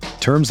Wire.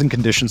 Terms and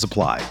conditions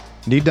apply.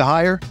 Need to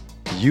hire?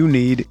 You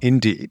need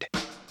Indeed.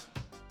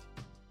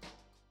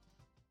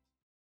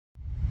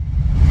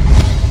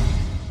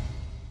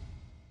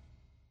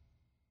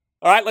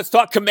 All right, let's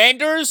talk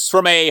Commanders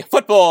from a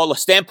football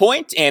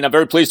standpoint, and I'm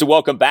very pleased to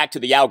welcome back to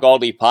the Al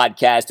Galdi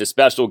podcast a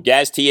special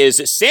guest. He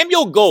is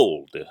Samuel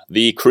Gold,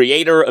 the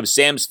creator of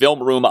Sam's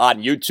Film Room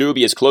on YouTube.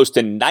 He has close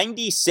to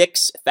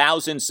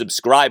 96,000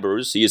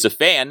 subscribers. He is a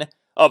fan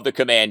of the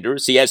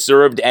Commanders. He has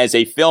served as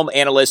a film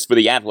analyst for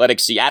the Athletic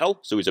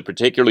Seattle, so he's a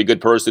particularly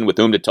good person with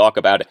whom to talk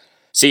about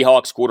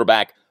Seahawks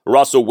quarterback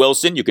Russell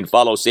Wilson. You can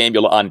follow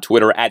Samuel on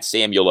Twitter at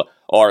Samuel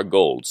R.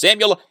 Gold.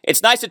 Samuel,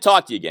 it's nice to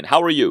talk to you again.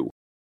 How are you?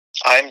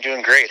 I'm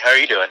doing great. How are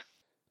you doing?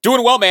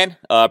 Doing well, man.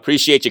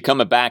 Appreciate you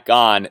coming back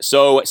on.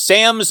 So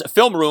Sam's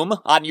Film Room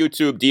on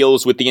YouTube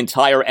deals with the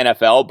entire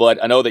NFL, but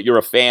I know that you're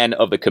a fan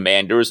of the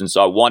Commanders, and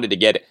so I wanted to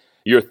get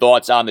your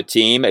thoughts on the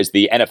team as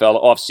the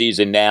NFL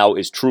offseason now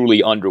is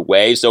truly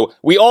underway. So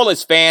we all,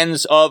 as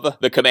fans of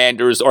the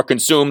Commanders, are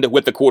consumed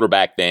with the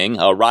quarterback thing.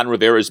 Ron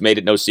Rivera's made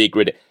it no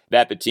secret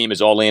that the team is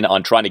all in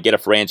on trying to get a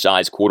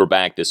franchise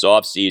quarterback this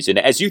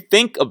offseason. As you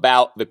think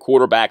about the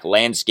quarterback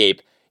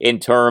landscape in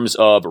terms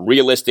of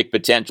realistic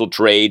potential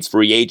trades,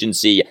 free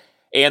agency,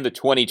 and the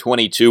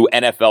 2022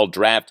 NFL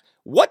Draft,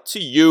 what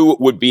to you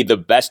would be the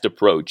best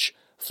approach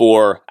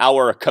for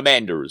our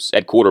Commanders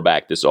at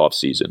quarterback this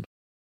offseason?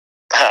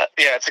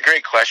 Yeah, it's a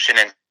great question,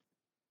 and I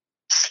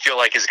feel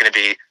like it's going to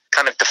be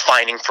kind of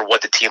defining for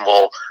what the team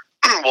will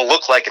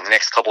look like in the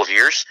next couple of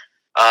years.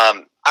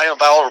 I know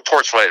by all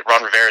reports, what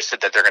Ron Rivera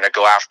said that they're going to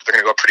go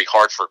pretty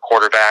hard for a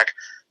quarterback.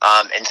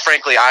 And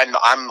frankly, I'm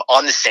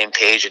on the same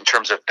page in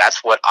terms of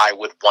that's what I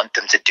would want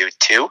them to do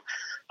too.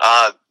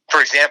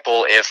 For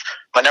example, if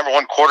my number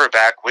one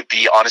quarterback would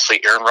be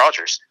honestly Aaron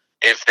Rodgers.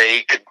 If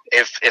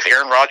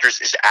Aaron Rodgers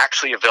is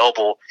actually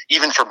available,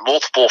 even for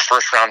multiple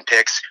first round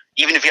picks,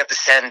 even if you have to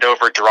send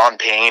over Deron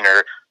Payne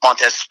or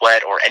Montez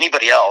Sweat or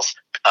anybody else,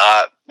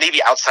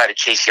 maybe outside of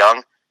Chase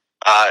Young,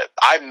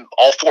 I'm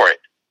all for it.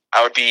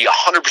 I would be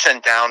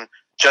 100% down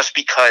just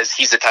because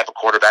he's the type of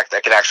quarterback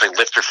that could actually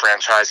lift your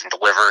franchise and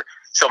deliver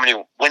so many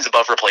wins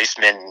above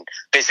replacement. And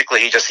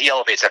basically, he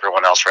elevates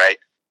everyone else, right?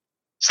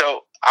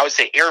 So I would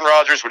say Aaron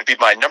Rodgers would be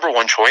my number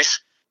one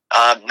choice.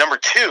 Number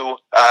two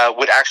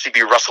would actually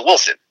be Russell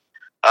Wilson.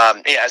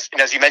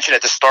 As you mentioned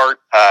at the start,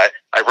 I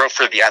wrote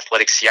for the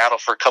Athletic Seattle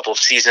for a couple of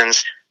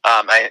seasons,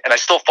 and I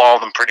still follow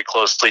them pretty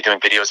closely, doing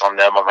videos on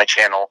them on my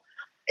channel.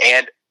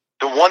 And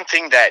the one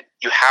thing that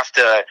you have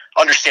to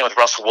understand with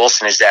Russell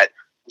Wilson is that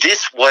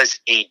this was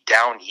a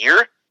down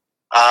year,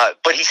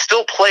 but he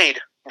still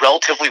played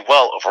relatively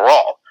well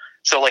overall.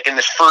 So like in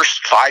the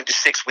first 5 to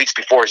 6 weeks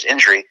before his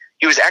injury,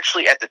 he was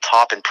actually at the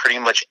top in pretty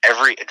much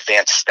every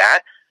advanced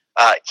stat.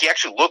 He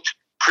actually looked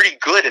pretty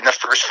good in the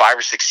first 5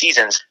 or 6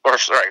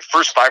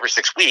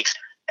 weeks.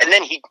 And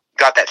then he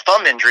got that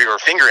thumb injury or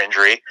finger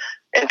injury.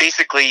 And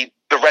basically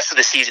the rest of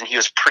the season, he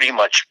was pretty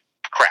much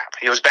crap.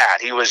 He was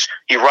bad.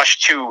 He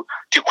rushed too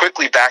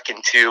quickly back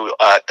into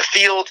the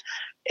field,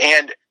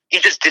 and he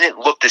just didn't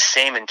look the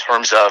same in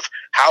terms of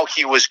how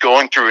he was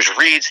going through his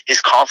reads,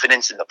 his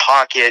confidence in the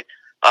pocket,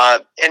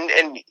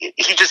 and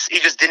he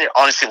just didn't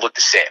honestly look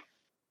the same.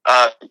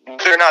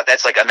 Whether or not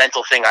that's like a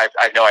mental thing, I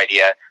have no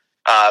idea.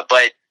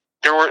 But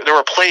there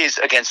were plays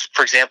against,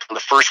 for example, the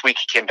first week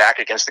he came back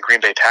against the Green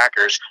Bay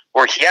Packers,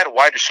 where he had a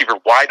wide receiver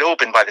wide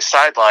open by the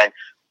sideline,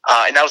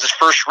 and that was his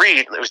first read.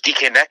 It was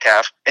DK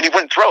Metcalf, and he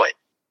wouldn't throw it.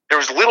 There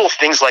was little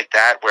things like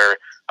that where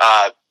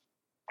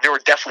there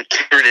were definitely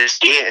clear-to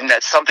see, and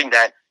that's something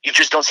that you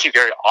just don't see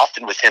very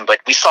often with him, but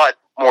we saw it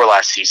more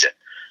last season.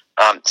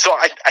 So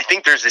I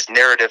think there's this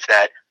narrative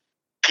that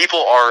people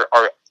are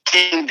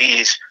seeing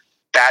these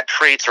bad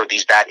traits or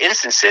these bad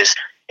instances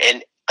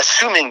and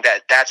assuming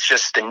that that's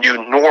just the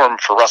new norm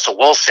for Russell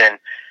Wilson,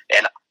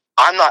 and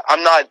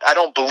I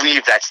don't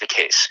believe that's the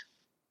case.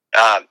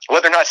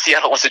 Whether or not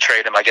Seattle wants to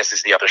trade him, I guess,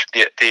 is the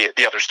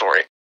other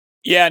story.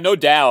 Yeah, no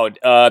doubt.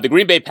 The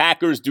Green Bay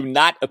Packers do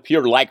not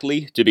appear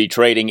likely to be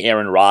trading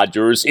Aaron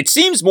Rodgers. It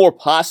seems more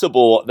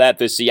possible that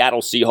the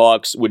Seattle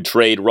Seahawks would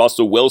trade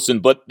Russell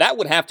Wilson, but that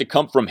would have to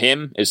come from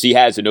him, as he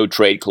has a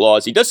no-trade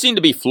clause. He does seem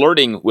to be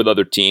flirting with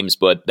other teams,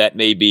 but that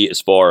may be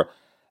as far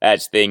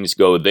as things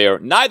go there.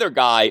 Neither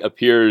guy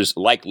appears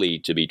likely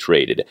to be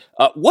traded.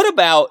 What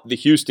about the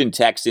Houston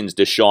Texans'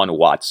 Deshaun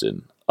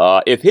Watson?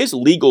 If his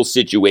legal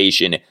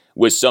situation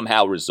was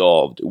somehow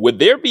resolved, would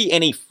there be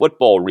any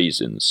football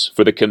reasons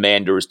for the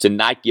Commanders to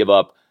not give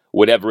up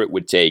whatever it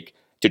would take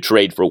to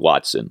trade for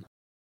Watson?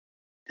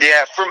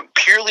 Yeah,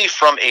 purely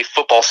from a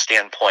football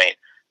standpoint,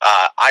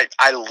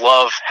 I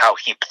love how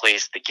he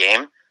plays the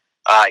game.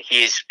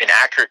 He's an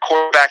accurate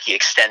quarterback. He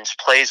extends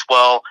plays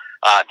well.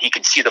 He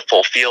can see the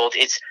full field.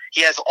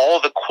 He has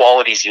all the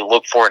qualities you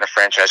look for in a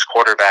franchise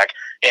quarterback.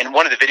 And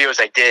one of the videos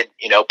I did,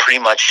 pretty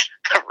much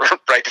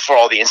right before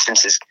all the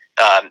incidents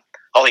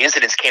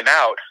came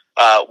out,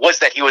 was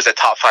that he was a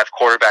top 5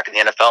 quarterback in the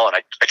NFL, and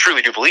I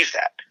truly do believe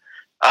that.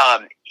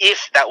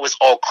 If that was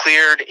all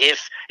cleared,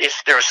 if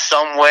there's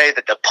some way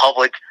that the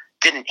public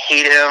didn't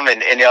hate him,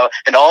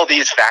 and all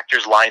these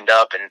factors lined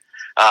up, and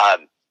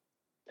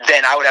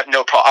then I would have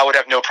no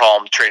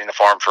problem trading the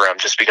farm for him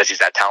just because he's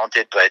that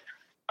talented. But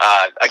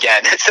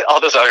again, all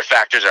those other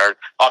factors are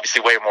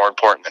obviously way more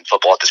important than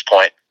football at this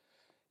point.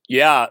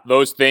 Yeah,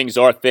 those things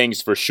are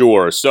things for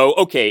sure. So,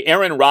 okay,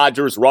 Aaron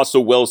Rodgers,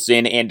 Russell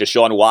Wilson, and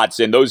Deshaun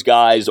Watson, those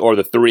guys are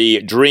the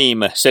 3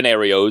 dream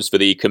scenarios for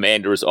the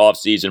Commanders'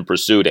 offseason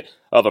pursuit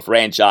of a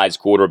franchise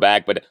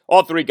quarterback, but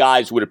all 3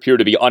 guys would appear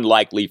to be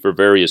unlikely for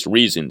various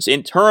reasons.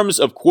 In terms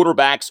of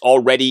quarterbacks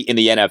already in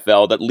the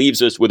NFL, that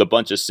leaves us with a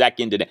bunch of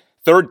second and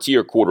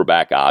third-tier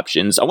quarterback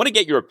options. I want to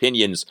get your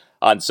opinions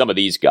on some of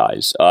these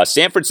guys.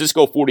 San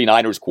Francisco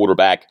 49ers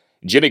quarterback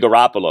Jimmy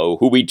Garoppolo,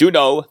 who we do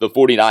know the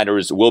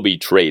 49ers will be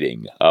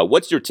trading.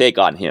 What's your take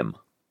on him?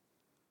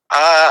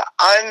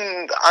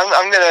 I'm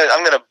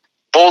gonna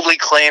boldly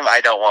claim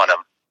I don't want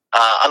him,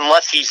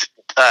 unless he's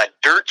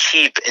dirt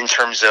cheap in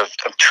terms of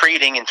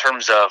trading. In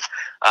terms of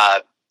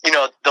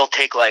they'll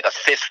take like a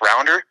 5th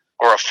rounder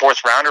or a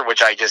 4th rounder,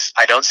 which I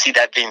don't see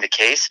that being the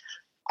case.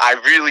 I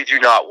really do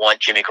not want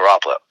Jimmy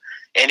Garoppolo,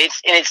 and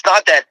it's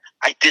not that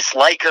I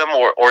dislike him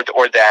or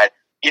that.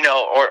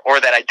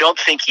 Or that I don't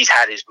think he's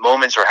had his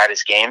moments or had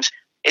his games.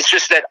 It's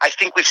just that I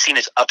think we've seen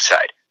his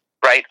upside,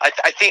 right?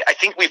 I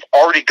think we've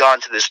already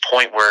gone to this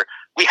point where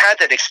we had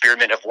that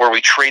experiment of where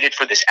we traded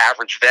for this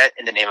average vet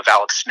in the name of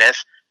Alex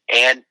Smith,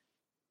 and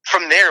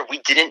from there we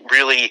didn't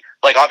really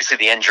obviously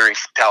the injury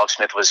to Alex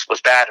Smith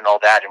was bad and all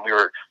that, and we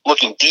were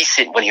looking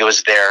decent when he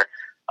was there.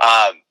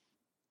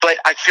 But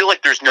I feel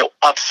like there's no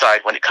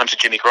upside when it comes to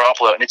Jimmy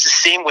Garoppolo, and it's the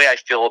same way I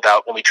feel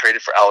about when we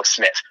traded for Alex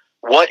Smith.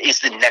 What is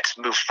the next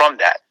move from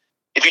that?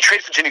 If you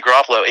trade for Jimmy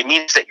Garoppolo, it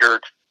means that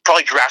you're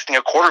probably drafting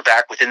a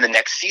quarterback within the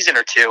next season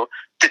or 2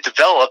 to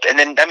develop, and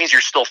then that means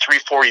you're still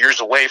 3-4 years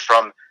away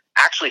from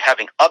actually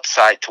having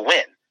upside to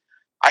win.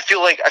 I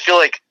feel like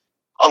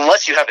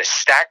unless you have a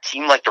stacked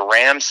team like the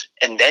Rams,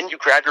 and then you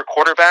grab your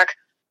quarterback,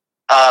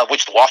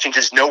 which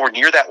Washington's nowhere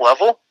near that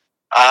level,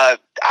 I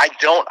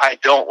don't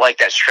like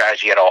that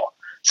strategy at all.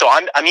 So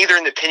I'm either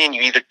in the opinion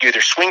you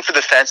either swing for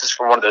the fences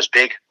for one of those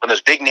big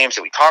names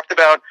that we talked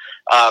about,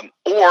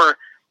 or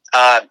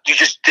you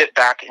just dip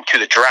back into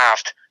the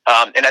draft.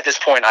 And at this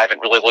point, I haven't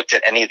really looked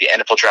at any of the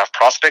NFL draft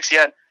prospects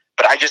yet,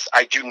 but I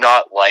do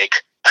not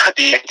like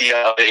the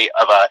idea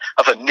of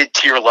a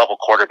mid-tier level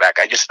quarterback.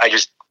 It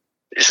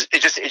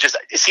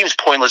seems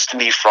pointless to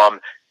me from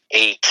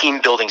a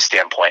team building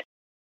standpoint.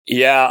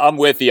 Yeah, I'm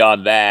with you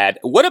on that.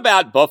 What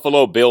about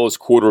Buffalo Bills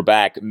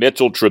quarterback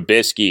Mitchell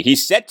Trubisky?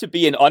 He's set to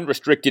be an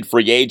unrestricted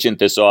free agent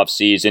this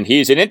offseason.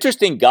 He's an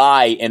interesting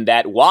guy in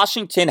that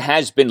Washington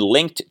has been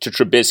linked to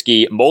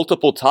Trubisky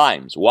multiple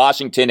times.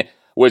 Washington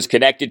was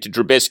connected to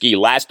Trubisky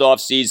last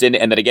offseason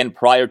and then again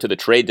prior to the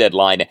trade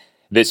deadline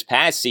this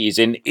past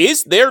season.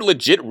 Is there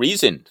legit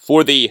reason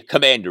for the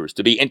Commanders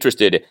to be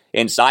interested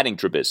in signing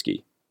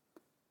Trubisky?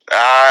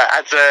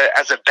 As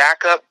a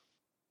backup,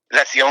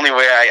 that's the only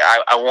way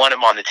I want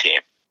him on the team.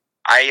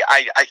 I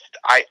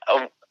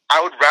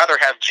would rather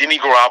have Jimmy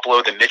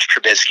Garoppolo than Mitch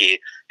Trubisky,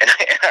 and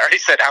I already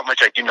said how much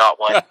I do not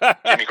want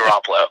Jimmy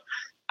Garoppolo.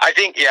 I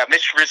think,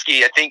 Mitch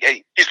Trubisky. I think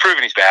he's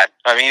proven he's bad.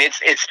 I mean,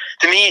 it's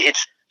to me,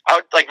 it's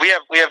like we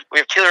have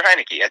Taylor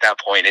Heineke at that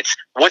point. It's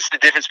what's the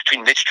difference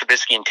between Mitch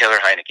Trubisky and Taylor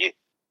Heineke?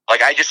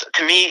 Like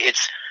to me,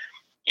 it's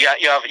you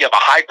have a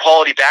high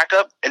quality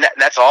backup, and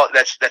that's all.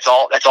 That's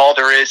all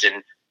there is.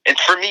 And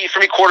for me,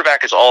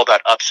 quarterback is all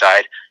about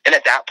upside. And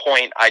at that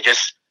point, I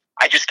just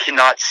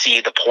cannot see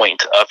the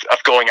point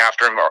of going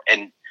after him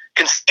and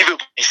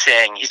conceivably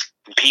saying he's going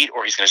to compete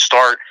or he's going to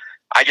start.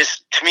 I'm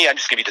just going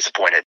to be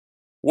disappointed.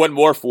 One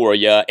more for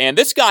you, and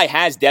this guy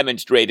has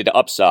demonstrated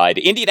upside.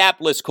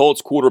 Indianapolis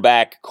Colts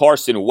quarterback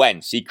Carson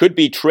Wentz. He could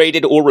be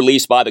traded or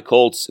released by the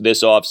Colts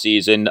this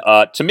offseason.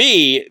 To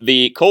me,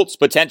 the Colts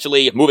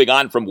potentially moving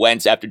on from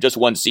Wentz after just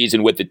one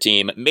season with the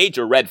team,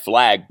 major red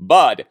flag.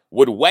 But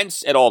would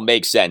Wentz at all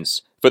make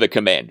sense for the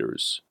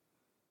Commanders?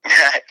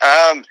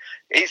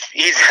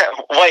 He's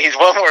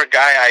one more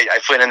guy I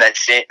put in that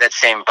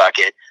same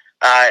bucket.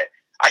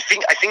 I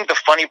think the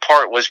funny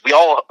part was we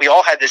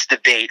all had this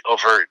debate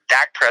over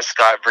Dak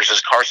Prescott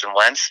versus Carson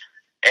Wentz,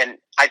 and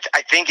I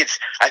think it's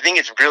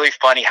really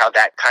funny how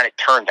that kind of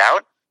turned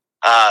out.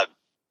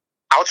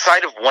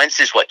 Outside of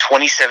Wentz's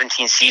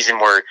 2017 season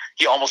where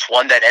he almost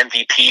won that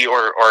MVP,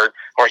 or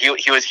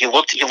he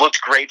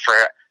looked great for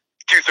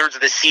 2/3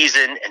 of the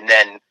season and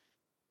then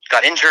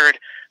got injured.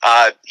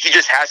 He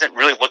just hasn't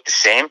really looked the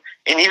same.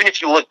 And even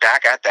if you look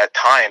back at that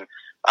time,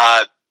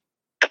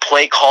 the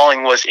play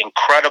calling was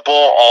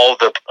incredible.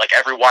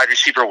 Every wide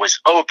receiver was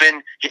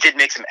open. He did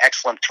make some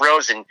excellent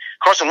throws. And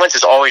Carson Wentz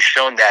has always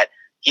shown that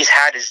he's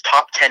had his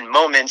top 10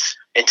 moments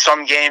in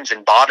some games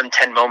and bottom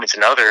 10 moments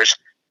in others.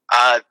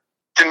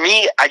 To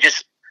me, I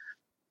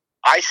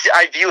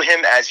view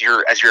him as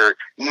your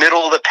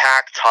middle of the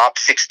pack, top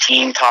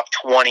 16, top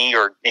 20,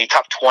 or maybe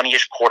top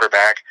 20-ish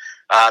quarterback.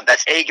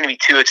 That's A, going to be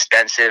too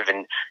expensive,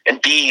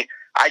 and B,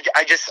 I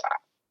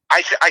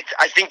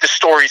think the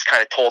story's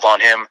kind of told on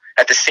him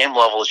at the same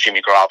level as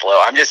Jimmy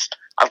Garoppolo.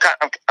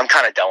 I'm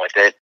kind of done with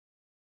it.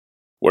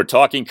 We're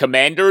talking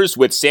Commanders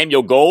with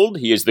Samuel Gold.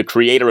 He is the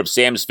creator of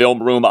Sam's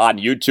Film Room on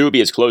YouTube. He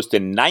has close to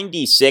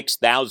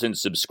 96,000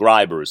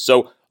 subscribers.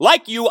 So,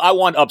 like you, I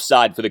want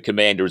upside for the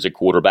Commanders at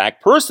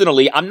quarterback.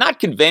 Personally, I'm not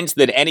convinced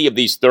that any of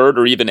these third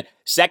or even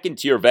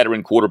second-tier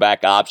veteran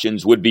quarterback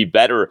options would be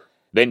better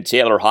than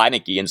Taylor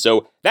Heineke. And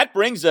so that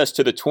brings us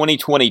to the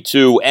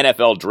 2022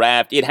 NFL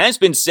Draft. It has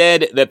been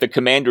said that the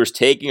Commanders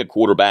taking a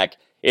quarterback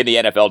in the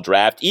NFL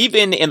Draft,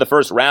 even in the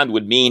first round,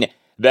 would mean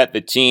that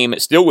the team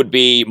still would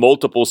be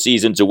multiple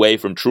seasons away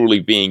from truly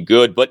being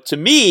good. But to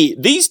me,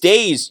 these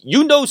days,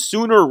 you know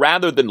sooner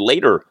rather than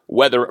later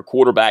whether a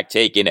quarterback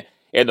taken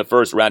in the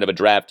first round of a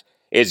draft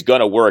is going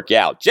to work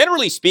out.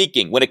 Generally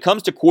speaking, when it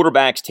comes to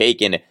quarterbacks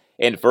taken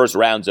in first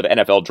rounds of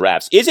NFL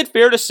drafts, is it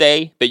fair to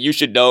say that you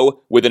should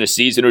know within a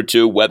season or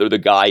two whether the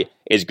guy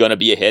is going to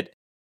be a hit?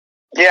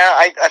 Yeah,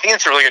 I think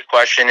it's a really good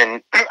question.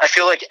 And I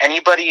feel like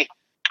anybody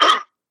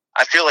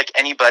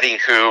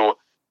who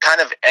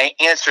kind of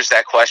answers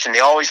that question, they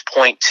always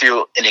point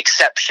to an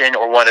exception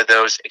or one of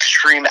those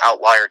extreme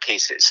outlier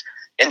cases.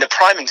 And the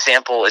prime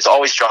example is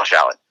always Josh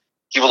Allen.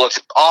 He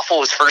looked awful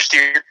his first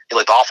year. He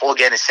looked awful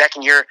again his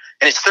second year.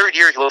 And his third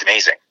year, he looked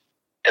amazing.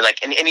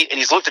 And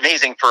he's looked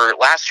amazing for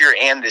last year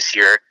and this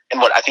year.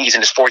 And I think he's in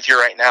his fourth year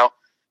right now.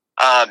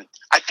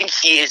 I think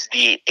he is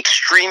the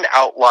extreme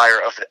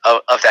outlier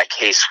of that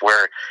case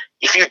where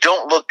if you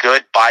don't look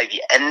good by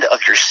the end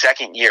of your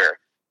second year,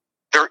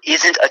 there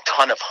isn't a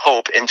ton of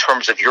hope in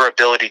terms of your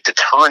ability to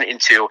turn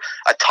into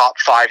a top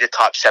 5 to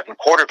top 7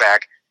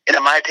 quarterback. And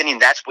in my opinion,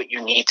 that's what you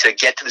need to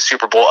get to the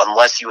Super Bowl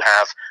unless you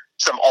have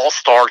some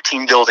all-star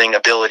team building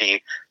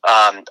ability,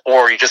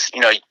 or you just,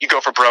 you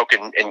go for broke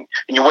and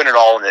you win it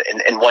all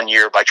in 1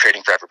 year by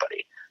trading for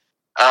everybody.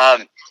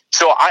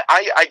 So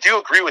I do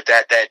agree with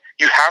that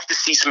you have to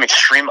see some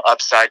extreme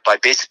upside by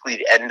basically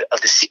the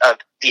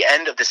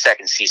end of the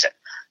second season.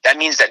 That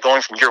means that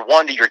going from year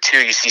 1 to year 2,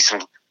 you see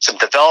some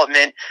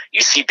development.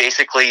 You see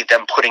basically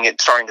them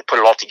starting to put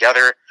it all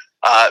together.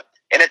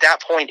 And at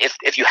that point,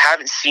 if you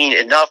haven't seen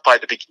enough by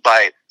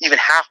even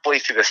halfway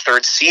through the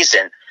third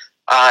season,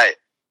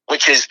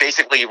 which is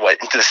basically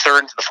into the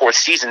third to the fourth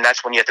season,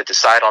 that's when you have to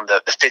decide on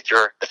the fifth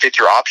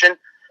year option.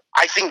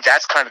 I think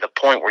that's kind of the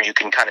point where you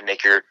can kind of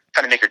make your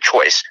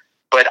choice.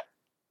 But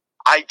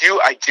I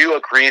do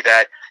agree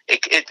that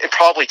it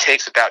probably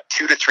takes about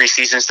 2 to 3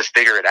 seasons to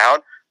figure it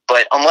out.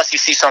 But unless you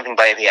see something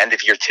by the end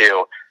of year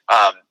 2,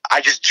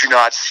 I just do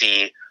not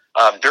see.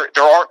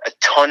 There aren't a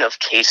ton of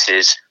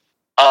cases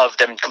of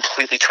them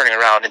completely turning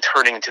around and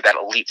turning into that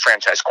elite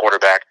franchise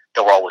quarterback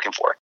that we're all looking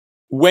for.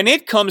 When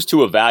it comes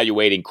to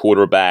evaluating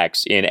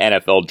quarterbacks in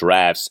NFL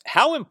drafts,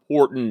 how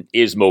important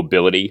is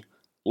mobility?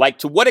 Like,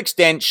 to what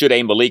extent should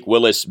a Malik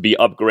Willis be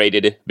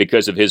upgraded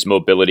because of his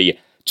mobility?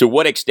 To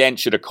what extent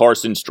should a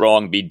Carson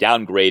Strong be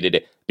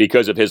downgraded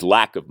because of his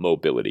lack of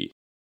mobility?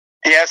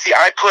 Yeah, see,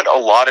 I put a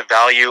lot of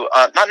value,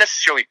 not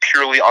necessarily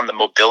purely on the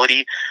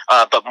mobility,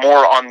 but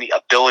more on the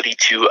ability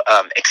to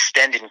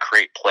extend and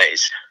create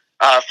plays.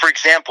 For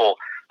example,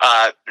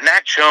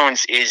 Mac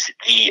Jones is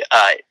the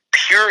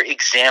pure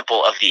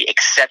example of the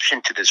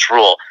exception to this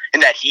rule, in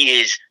that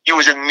he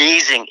was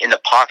amazing in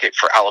the pocket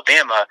for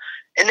Alabama,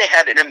 and they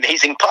had an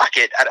amazing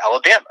pocket at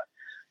Alabama.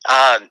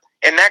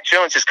 And Mac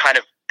Jones has kind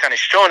of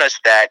shown us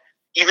that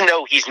even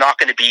though he's not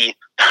going to be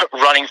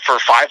running for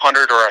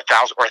 500 or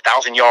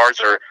 1,000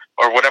 yards or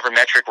whatever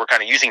metric we're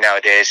kind of using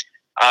nowadays,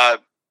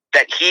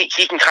 that he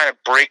can kind of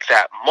break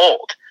that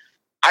mold.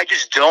 I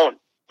just don't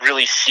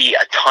really see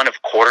a ton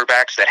of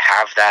quarterbacks that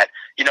have that.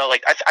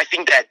 I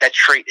think that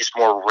trait is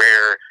more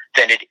rare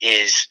than it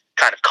is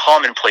kind of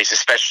commonplace,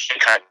 especially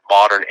kind of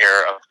modern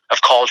era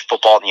of college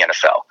football in the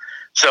NFL.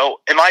 So,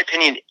 in my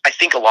opinion, I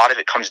think a lot of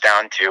it comes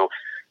down to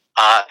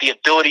the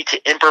ability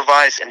to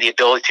improvise and the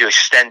ability to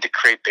extend to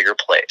create bigger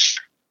plays.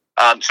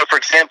 So, for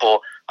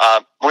example,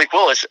 Malik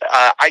Willis,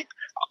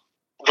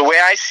 the way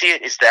I see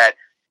it is that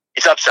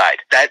it's upside.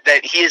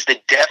 That he is the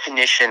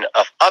definition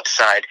of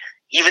upside,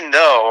 even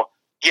though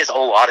he has a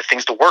lot of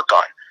things to work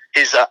on.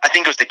 I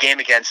think it was the game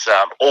against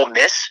Ole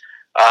Miss.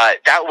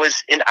 That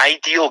was an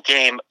ideal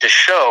game to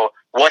show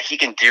what he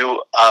can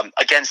do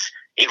against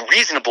a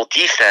reasonable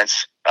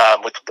defense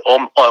with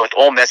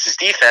Ole Miss's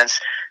defense.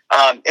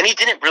 And he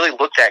didn't really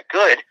look that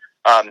good.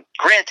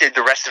 Granted,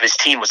 the rest of his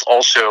team was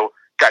also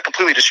got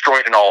completely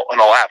destroyed in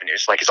all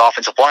avenues. Like, his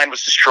offensive line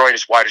was destroyed,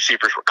 his wide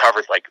receivers were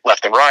covered like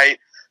left and right.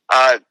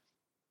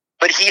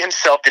 But he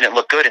himself didn't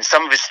look good, and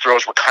some of his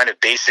throws were kind of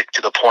basic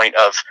to the point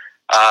of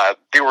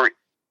they were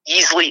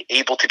easily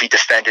able to be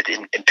defended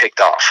and picked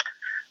off.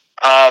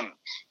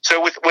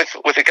 So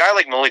with a guy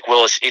like Malik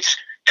Willis, it's,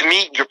 to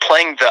me, you're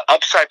playing the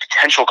upside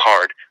potential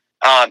card.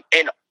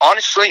 And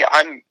honestly,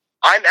 I'm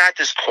at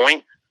this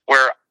point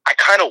where I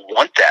kind of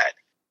want that,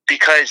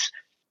 because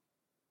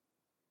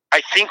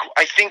I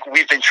think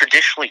we've been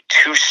traditionally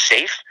too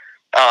safe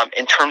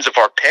in terms of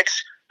our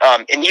picks.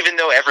 And even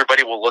though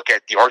everybody will look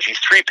at the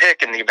RG3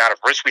 pick and the amount of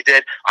risk we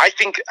did, I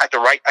think at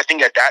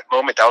that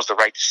moment that was the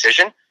right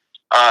decision.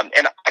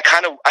 And I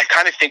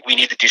kind of think we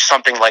need to do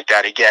something like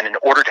that again in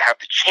order to have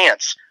the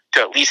chance to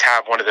at least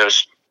have one of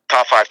those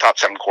top 5, top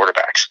 7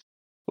 quarterbacks.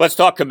 Let's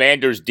talk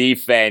Commanders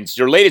defense.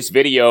 Your latest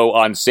video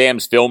on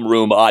Sam's Film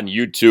Room on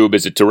YouTube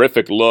is a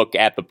terrific look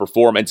at the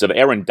performance of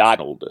Aaron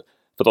Donald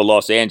for the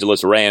Los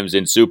Angeles Rams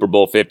in Super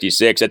Bowl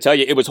 56. I tell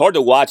you, it was hard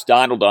to watch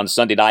Donald on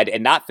Sunday night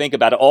and not think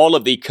about all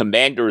of the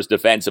Commanders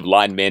defensive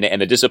linemen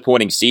and the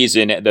disappointing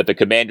season that the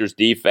Commanders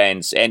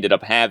defense ended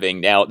up having.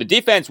 Now, the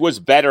defense was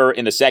better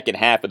in the second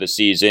half of the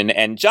season,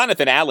 and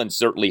Jonathan Allen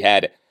certainly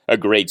had a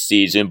great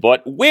season,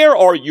 but where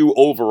are you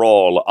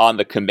overall on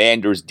the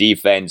Commanders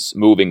defense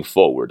moving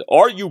forward?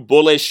 Are you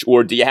bullish,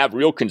 or do you have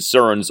real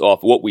concerns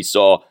off what we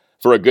saw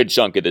for a good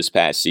chunk of this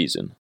past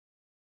season?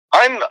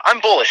 I'm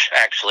bullish,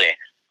 actually.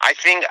 I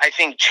think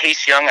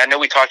Chase Young, I know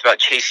we talked about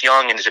Chase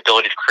Young and his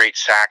ability to create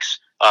sacks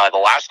the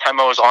last time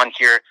I was on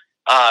here.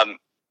 I'm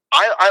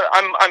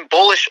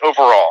bullish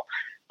overall.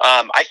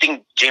 I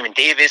think Jamin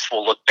Davis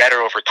will look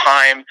better over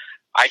time.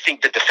 I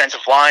think the defensive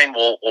line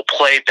will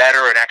play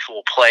better and actually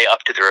will play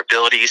up to their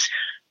abilities.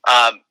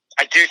 I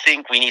do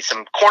think we need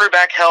some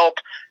cornerback help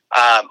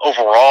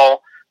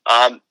overall.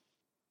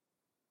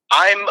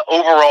 I'm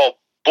overall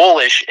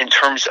bullish in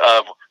terms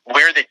of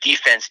where the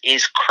defense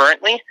is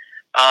currently.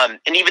 And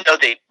even though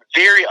they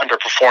very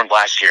underperformed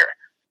last year,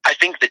 I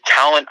think the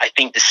talent, I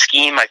think the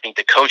scheme, I think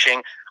the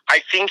coaching,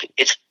 I think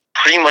it's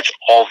pretty much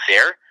all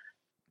there.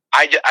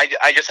 I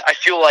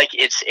feel like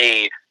it's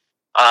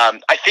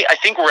I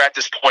think we're at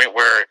this point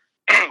where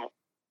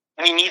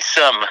we need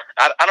some,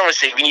 I don't want to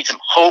say we need some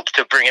hope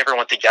to bring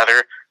everyone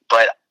together,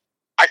 but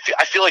I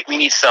feel like we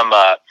need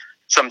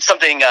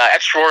something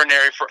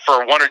extraordinary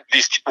for one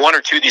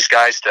or two of these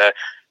guys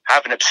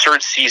have an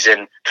absurd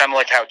season, kind of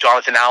like how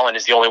Jonathan Allen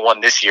is the only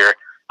one this year.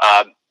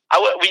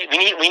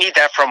 We need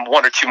that from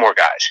one or two more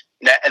guys,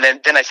 and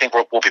then I think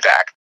we'll be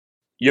back.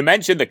 You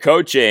mentioned the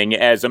coaching.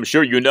 As I'm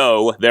sure you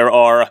know, there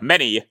are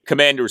many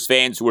Commanders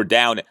fans who are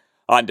down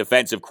on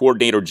defensive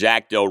coordinator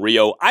Jack Del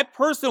Rio. I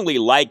personally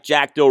like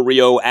Jack Del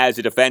Rio as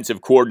a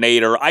defensive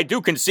coordinator. I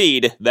do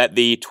concede that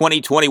the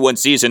 2021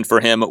 season for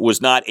him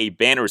was not a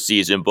banner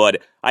season,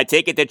 but I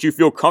take it that you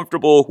feel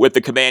comfortable with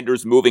the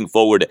Commanders moving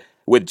forward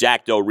with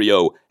Jack Del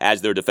Rio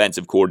as their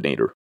defensive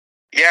coordinator.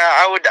 Yeah,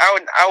 I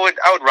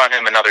would run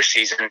him another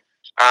season.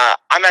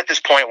 I'm at this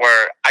point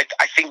where I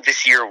think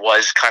this year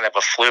was kind of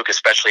a fluke,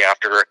 especially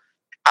after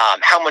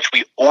how much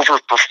we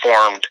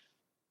overperformed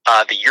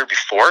the year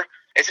before.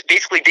 It's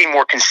basically being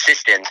more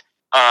consistent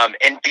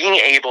and being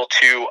able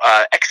to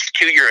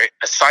execute your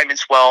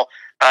assignments well.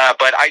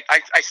 But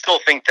I still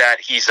think that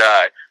he's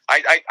I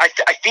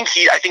think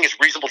it's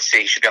reasonable to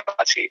say he should be on the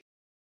hot seat.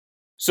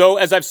 So,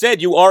 as I've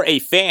said, you are a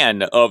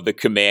fan of the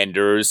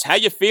Commanders. How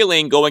you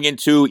feeling going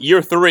into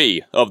year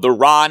 3 of the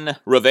Ron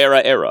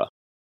Rivera era?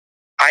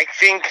 I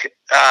think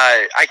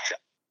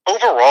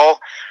overall,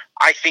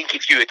 I think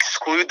if you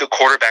exclude the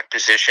quarterback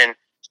position,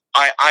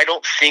 I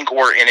don't think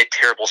we're in a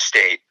terrible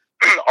state.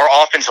 Our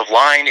offensive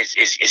line is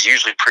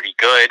usually pretty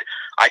good.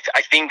 I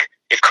think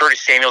if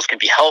Curtis Samuels can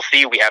be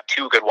healthy, we have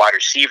two good wide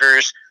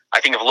receivers.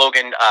 I think if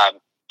Logan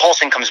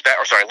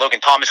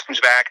Thomas comes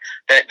back,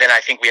 then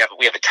I think we have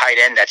a tight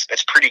end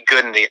that's pretty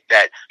good in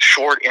that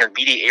short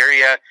intermediate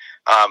area.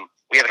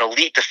 We have an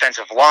elite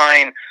defensive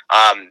line.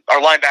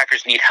 Our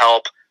linebackers need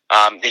help.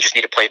 They just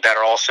need to play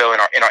better also,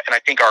 and I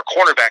think our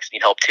cornerbacks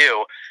need help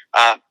too.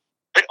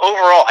 But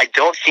overall, I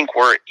don't think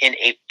we're in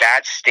a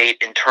bad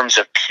state in terms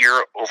of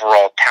pure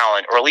overall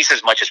talent, or at least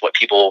as much as what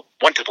people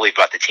want to believe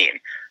about the team.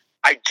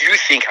 I do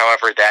think,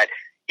 however, that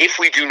if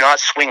we do not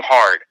swing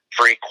hard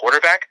for a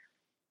quarterback,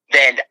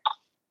 then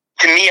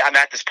to me, I'm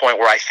at this point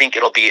where I think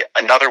it'll be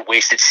another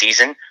wasted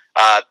season.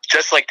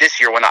 Just like this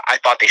year when I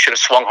thought they should have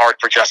swung hard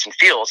for Justin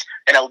Fields,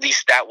 and at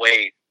least that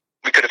way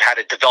we could have had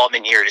a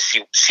development year to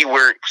see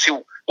what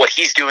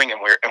he's doing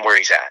and where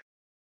he's at.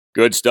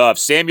 Good stuff.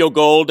 Samuel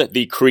Gold,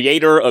 the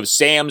creator of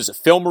Sam's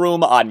Film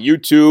Room on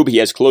YouTube. He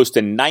has close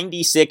to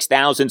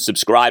 96,000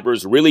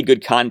 subscribers. Really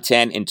good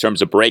content in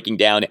terms of breaking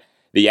down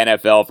the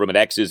NFL from an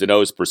X's and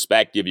O's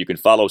perspective. You can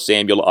follow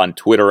Samuel on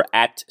Twitter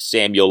at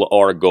Samuel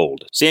R.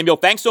 Gold. Samuel,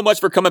 thanks so much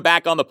for coming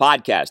back on the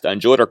podcast. I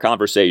enjoyed our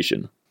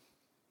conversation.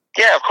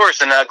 Yeah, of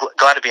course, and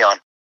glad to be on.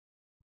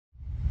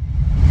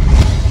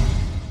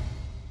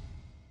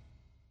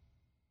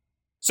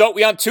 So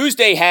we on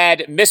Tuesday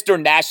had Mr.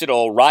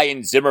 National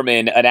Ryan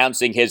Zimmerman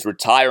announcing his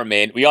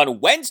retirement. We on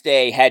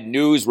Wednesday had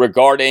news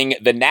regarding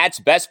the Nats'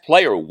 best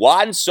player,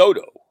 Juan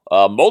Soto.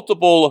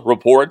 Multiple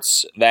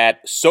reports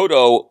that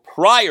Soto,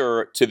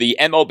 prior to the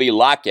MLB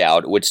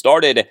lockout, which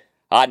started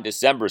on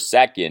December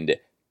 2nd,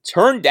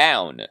 turned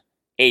down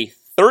a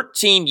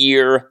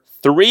 13-year,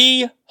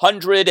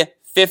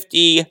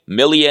 $350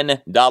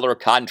 million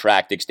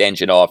contract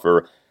extension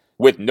offer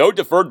with no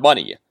deferred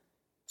money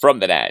from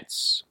the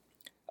Nats.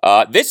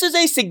 This is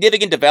a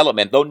significant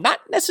development, though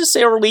not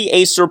necessarily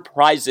a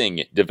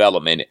surprising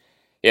development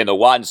in the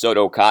Juan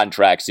Soto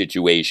contract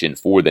situation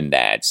for the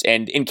Nats.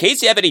 And in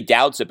case you have any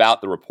doubts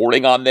about the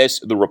reporting on this,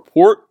 the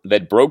report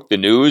that broke the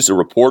news, a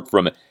report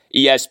from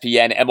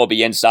ESPN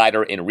MLB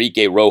insider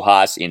Enrique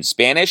Rojas in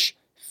Spanish,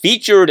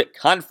 featured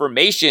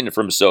confirmation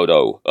from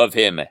Soto of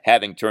him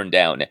having turned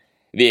down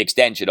the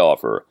extension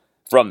offer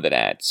from the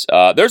Nats.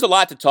 There's a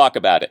lot to talk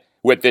about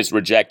with this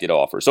rejected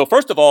offer. So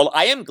first of all,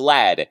 I am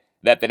glad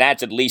that the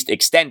Nats at least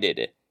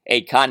extended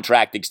a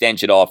contract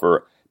extension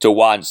offer to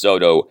Juan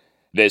Soto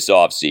this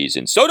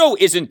offseason. Soto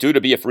isn't due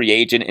to be a free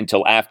agent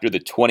until after the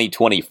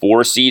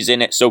 2024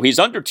 season, so he's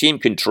under team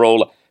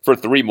control for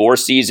 3 more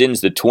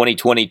seasons, the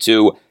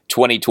 2022,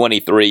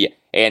 2023,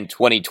 and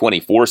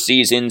 2024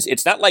 seasons.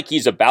 It's not like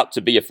he's about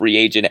to be a free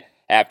agent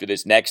after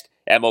this next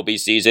MLB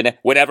season,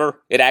 whenever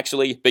it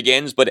actually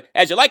begins. But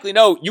as you likely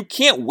know, you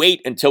can't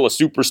wait until a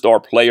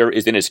superstar player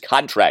is in his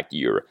contract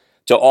year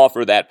to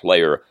offer that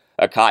player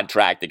a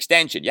contract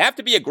extension. You have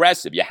to be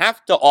aggressive. You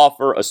have to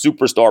offer a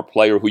superstar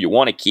player who you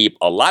want to keep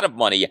a lot of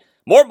money,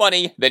 more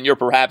money than you're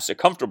perhaps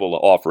comfortable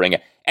offering,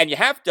 and you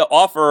have to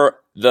offer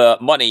the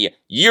money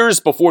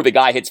years before the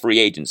guy hits free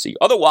agency.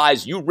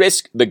 Otherwise, you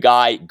risk the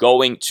guy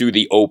going to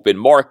the open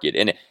market,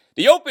 and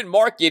the open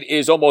market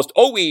is almost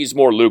always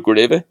more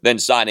lucrative than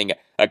signing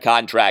a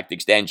contract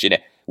extension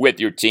with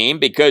your team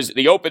because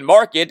the open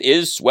market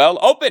is, well,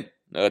 open.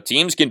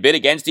 Teams can bid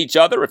against each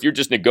other. If you're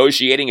just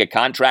negotiating a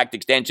contract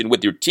extension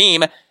with your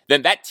team,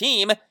 then that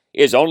team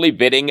is only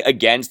bidding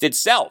against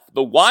itself.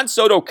 The Juan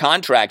Soto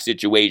contract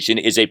situation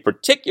is a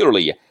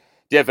particularly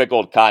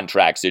difficult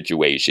contract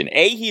situation.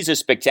 A, he's a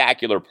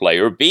spectacular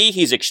player. B,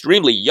 he's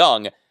extremely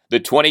young. The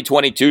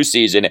 2022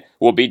 season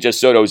will be just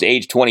Soto's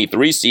age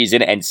 23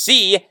 season. And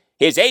C,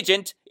 his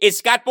agent is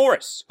Scott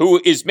Boras, who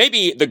is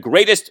maybe the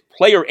greatest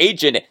player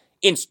agent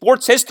in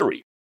sports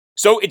history.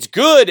 So it's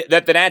good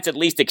that the Nats at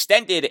least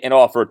extended an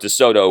offer to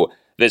Soto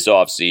this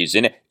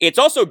offseason. It's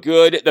also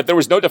good that there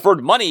was no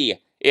deferred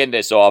money in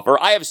this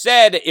offer. I have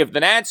said if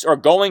the Nats are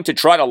going to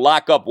try to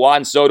lock up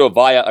Juan Soto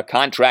via a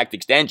contract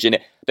extension,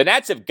 the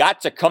Nats have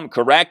got to come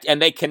correct, and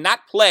they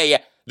cannot play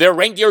their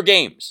reindeer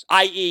games,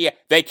 i.e.,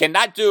 they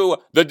cannot do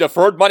the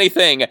deferred money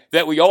thing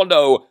that we all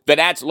know the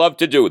Nats love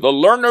to do. The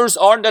Lerners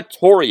are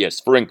notorious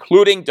for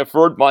including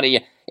deferred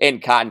money in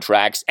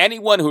contracts.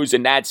 Anyone who's a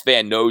Nats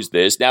fan knows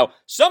this. Now,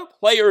 some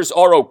players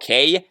are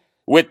okay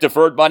with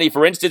deferred money.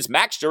 For instance,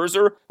 Max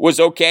Scherzer was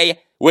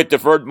okay with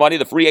deferred money.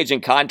 The free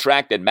agent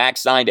contract that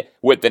Max signed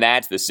with the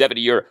Nats, the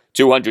 70-year,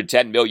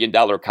 $210 million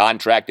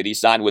contract that he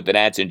signed with the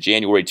Nats in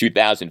January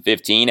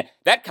 2015,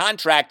 that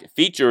contract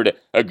featured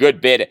a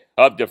good bit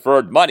of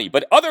deferred money.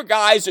 But other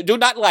guys do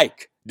not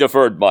like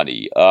deferred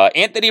money.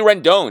 Anthony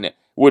Rendon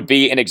would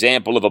be an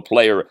example of a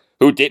player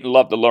who didn't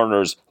love the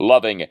Lerners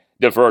loving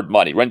deferred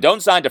money. Rendon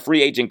signed a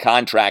free agent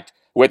contract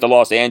with the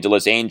Los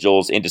Angeles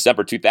Angels in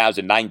December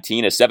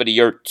 2019, a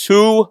 70-year,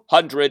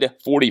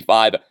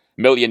 $245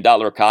 million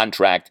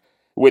contract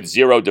with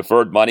zero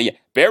deferred money.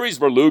 Barry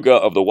Svrluga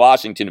of the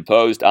Washington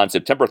Post on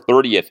September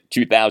 30th,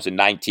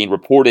 2019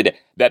 reported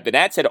that the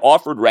Nats had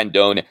offered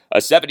Rendon a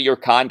 7-year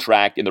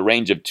contract in the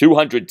range of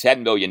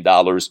 $210 million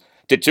to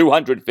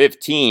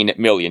 $215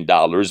 million.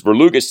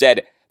 Svrluga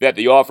said that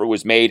the offer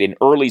was made in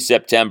early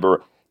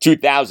September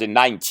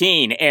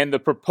 2019, and the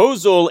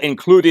proposal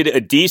included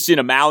a decent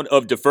amount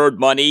of deferred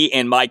money.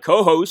 And my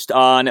co-host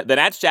on the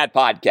Nats Chat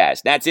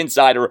podcast, Nats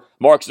insider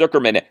Mark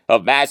Zuckerman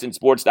of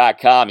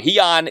MASNsports.com, he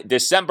on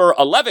December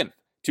 11th,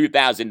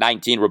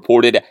 2019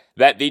 reported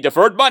that the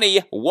deferred money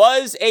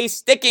was a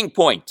sticking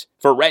point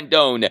for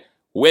Rendon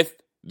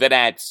with the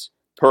Nats,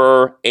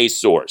 per a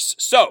source.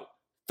 So,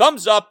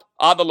 thumbs up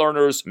on the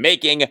Lerners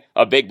making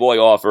a big boy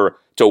offer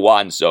to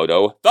Juan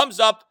Soto. Thumbs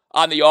up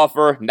on the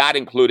offer not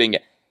including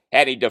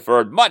any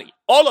deferred money.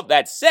 All of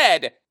that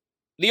said,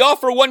 the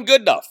offer wasn't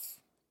good enough.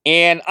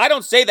 And I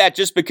don't say that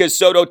just because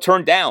Soto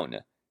turned down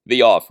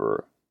the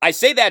offer. I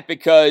say that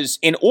because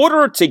in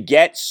order to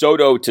get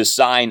Soto to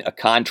sign a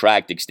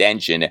contract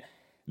extension,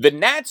 the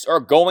Nats are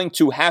going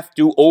to have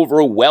to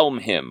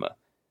overwhelm him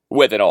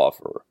with an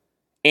offer.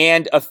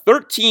 And a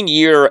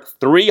 13-year,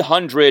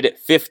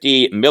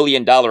 $350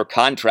 million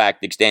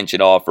contract extension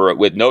offer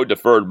with no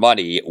deferred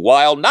money,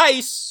 while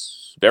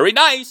nice, very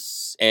nice,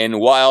 and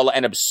while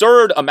an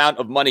absurd amount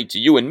of money to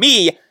you and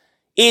me,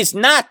 is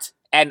not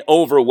an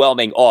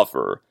overwhelming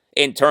offer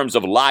in terms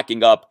of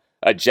locking up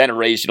a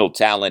generational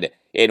talent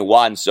in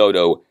Juan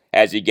Soto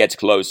as he gets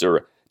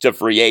closer to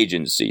free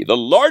agency. The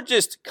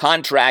largest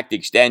contract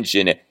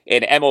extension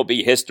in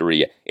MLB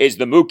history is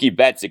the Mookie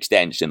Betts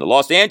extension. The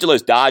Los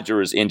Angeles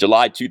Dodgers in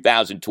July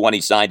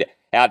 2020 signed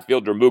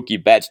outfielder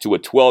Mookie Betts to a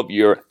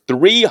 12-year,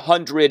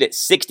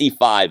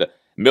 $365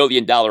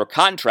 million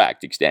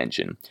contract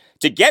extension.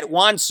 To get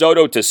Juan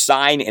Soto to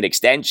sign an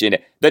extension,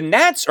 the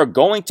Nats are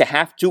going to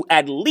have to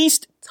at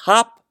least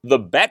top the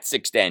Betts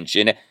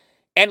extension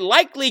and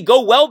likely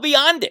go well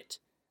beyond it.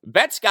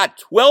 Betts got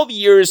 12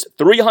 years,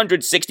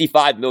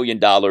 $365 million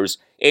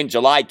in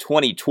July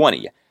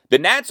 2020. The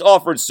Nats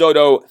offered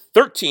Soto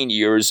 13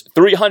 years,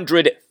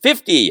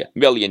 $350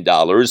 million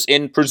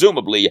in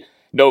presumably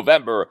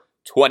November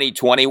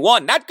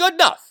 2021. Not good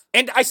enough.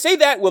 And I say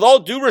that with all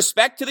due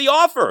respect to the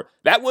offer.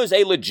 That was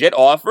a legit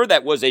offer.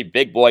 That was a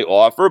big boy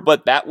offer,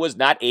 but that was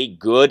not a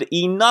good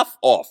enough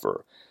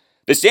offer.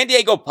 The San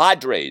Diego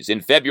Padres in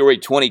February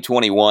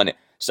 2021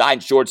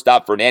 signed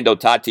shortstop Fernando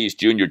Tatis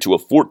Jr. to a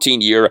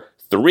 14-year,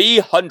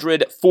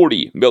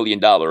 $340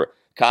 million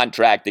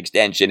contract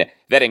extension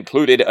that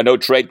included a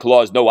no-trade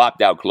clause, no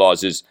opt-out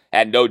clauses,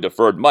 and no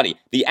deferred money.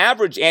 The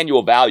average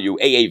annual value,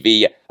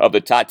 AAV, of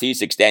the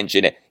Tatis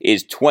extension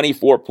is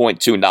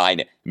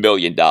 $24.29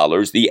 million.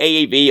 The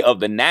AAV of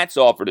the Nats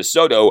offer to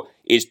Soto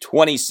is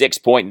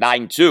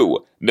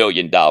 $26.92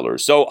 million.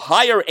 So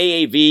higher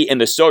AAV in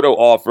the Soto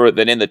offer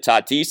than in the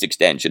Tatis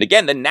extension.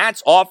 Again, the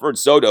Nats offered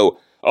Soto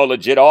a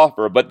legit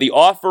offer, but the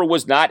offer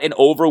was not an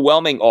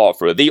overwhelming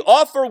offer. The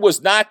offer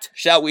was not,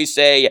 shall we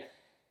say,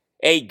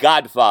 a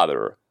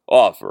Godfather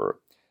offer.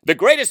 The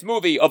greatest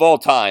movie of all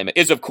time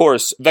is, of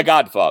course, The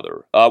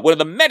Godfather. One of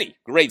the many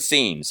great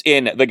scenes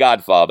in The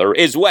Godfather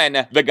is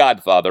when The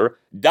Godfather,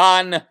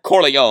 Don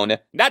Corleone,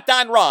 not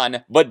Don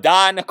Ron, but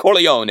Don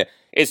Corleone,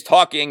 is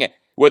talking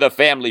with a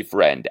family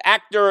friend,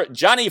 actor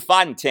Johnny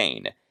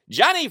Fontaine.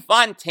 Johnny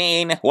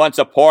Fontaine wants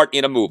a part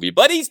in a movie,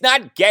 but he's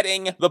not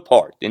getting the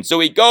part. And so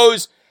he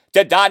goes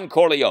to Don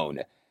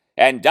Corleone,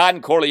 and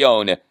Don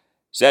Corleone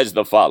says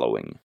the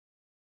following.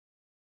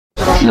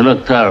 You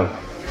look terrible.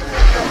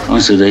 I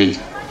want you to eat.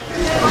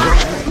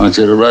 I want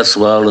you to rest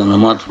well, and a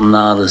month from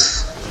now,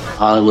 this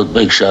Hollywood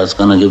big shot's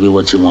gonna give you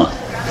what you want.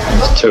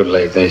 It's too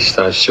late. They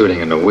start shooting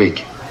in a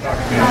week.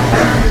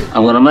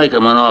 I'm gonna make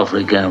him an offer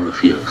he can't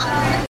refuse.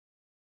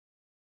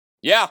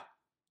 Yeah,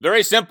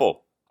 very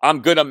simple.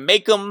 I'm gonna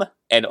make him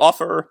an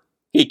offer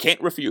he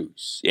can't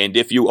refuse. And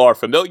if you are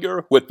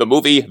familiar with the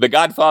movie The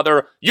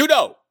Godfather, you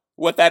know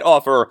what that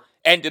offer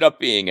ended up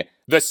being.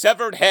 The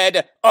severed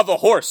head of a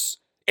horse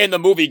in the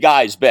movie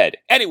guy's bed.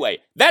 Anyway,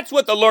 that's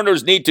what the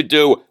Lerners need to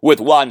do with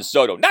Juan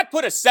Soto. Not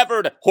put a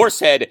severed horse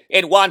head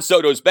in Juan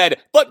Soto's bed,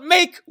 but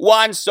make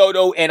Juan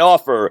Soto an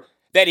offer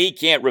that he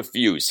can't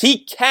refuse. He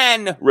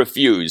can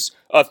refuse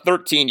a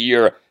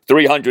 13-year,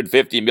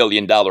 $350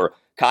 million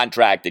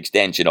contract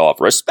extension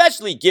offer,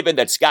 especially given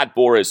that Scott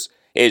Boras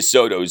is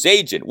Soto's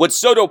agent. What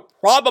Soto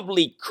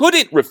probably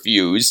couldn't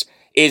refuse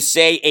is,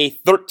 say, a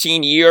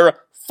 13-year,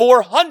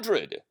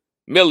 $400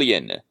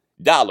 million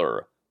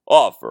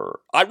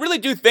offer. I really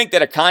do think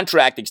that a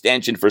contract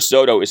extension for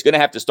Soto is going to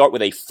have to start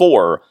with a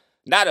 4,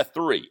 not a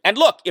 3. And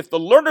look, if the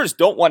Lerners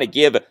don't want to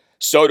give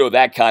Soto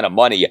that kind of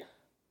money,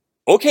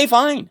 okay,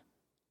 fine.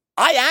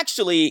 I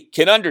actually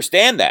can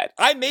understand that.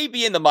 I may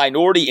be in the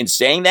minority in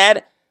saying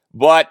that,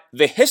 but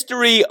the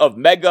history of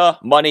mega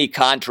money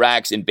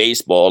contracts in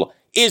baseball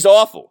is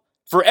awful.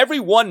 For every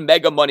one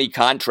mega money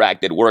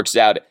contract that works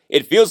out,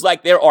 it feels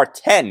like there are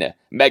 10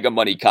 mega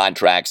money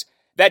contracts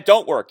that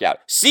don't work out.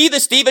 See the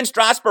Steven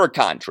Strasburg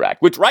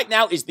contract, which right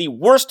now is the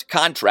worst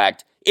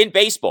contract in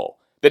baseball.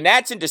 The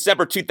Nats in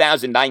December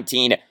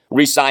 2019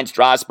 re-signed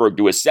Strasburg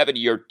to a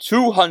 7-year,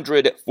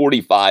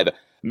 $245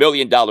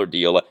 million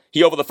deal.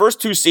 He, over the first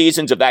 2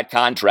 seasons of that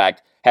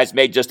contract, has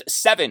made just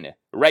 7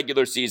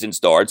 regular season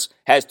starts,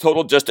 has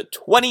totaled just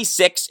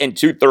 26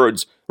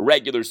 2/3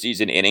 regular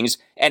season innings,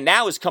 and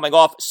now is coming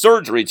off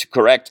surgery to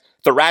correct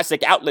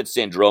thoracic outlet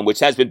syndrome,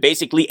 which has been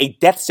basically a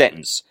death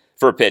sentence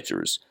for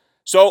pitchers.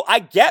 So I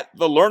get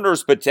the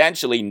Lerners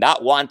potentially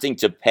not wanting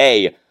to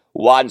pay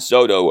Juan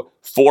Soto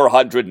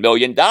 $400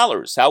 million.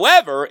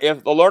 However,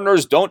 if the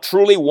Lerners don't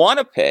truly want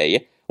to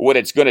pay what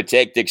it's going to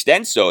take to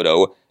extend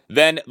Soto,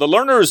 then the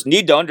Lerners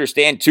need to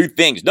understand 2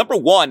 things. Number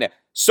one,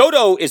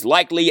 Soto is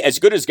likely as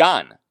good as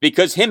gone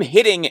because him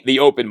hitting the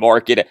open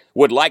market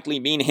would likely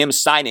mean him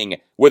signing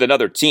with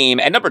another team.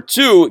 And number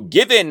 2,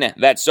 given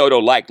that Soto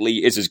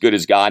likely is as good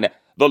as gone,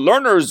 the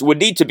Lerners would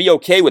need to be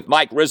okay with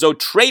Mike Rizzo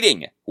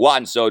trading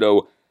Juan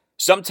Soto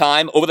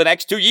sometime over the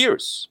next 2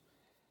 years.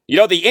 You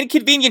know, the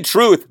inconvenient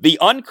truth, the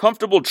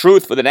uncomfortable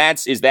truth for the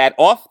Nats is that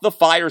off the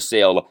fire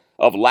sale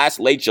of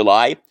late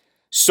July,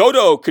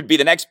 Soto could be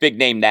the next big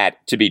name Nat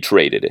to be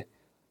traded.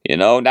 You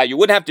know, now you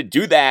wouldn't have to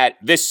do that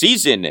this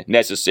season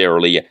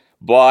necessarily,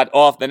 but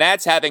off the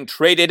Nats having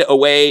traded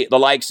away the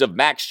likes of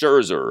Max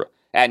Scherzer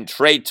and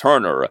Trey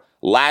Turner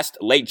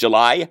late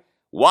July,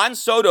 Juan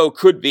Soto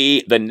could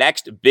be the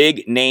next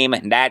big name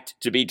Nat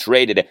to be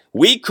traded.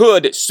 We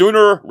could,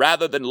 sooner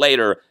rather than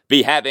later,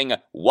 be having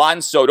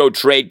Juan Soto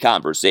trade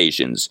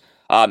conversations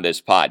on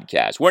this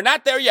podcast. We're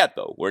not there yet,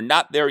 though. We're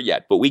not there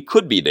yet, but we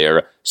could be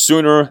there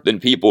sooner than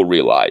people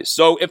realize.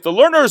 So if the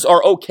Lerners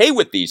are okay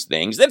with these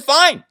things, then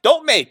fine.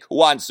 Don't make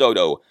Juan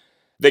Soto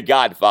the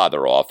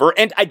Godfather offer.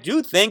 And I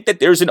do think that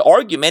there's an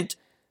argument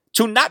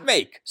to not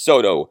make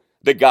Soto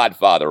the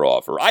Godfather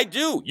offer. I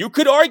do. You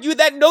could argue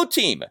that no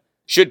team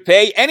should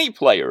pay any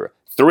player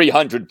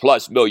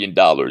 $300+ million,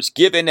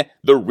 given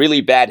the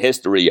really bad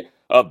history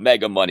of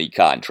mega money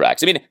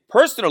contracts. I mean,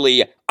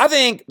 personally, I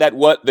think that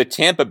what the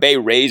Tampa Bay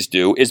Rays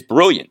do is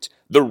brilliant.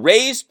 The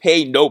Rays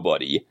pay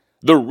nobody.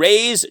 The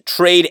Rays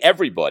trade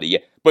everybody,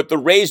 but the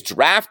Rays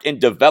draft and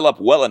develop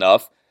well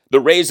enough. The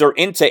Rays are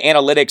into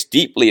analytics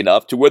deeply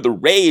enough to where the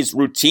Rays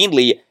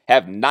routinely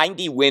have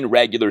 90-win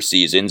regular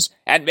seasons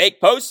and make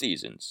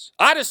postseasons.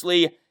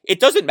 Honestly, it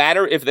doesn't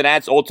matter if the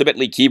Nats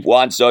ultimately keep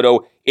Juan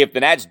Soto if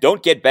the Nats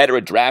don't get better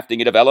at drafting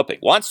and developing.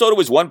 Juan Soto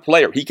is one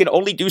player. He can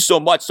only do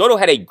so much. Soto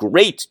had a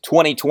great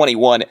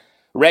 2021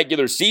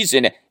 regular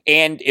season,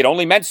 and it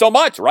only meant so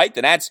much, right?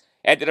 The Nats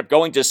ended up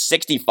going to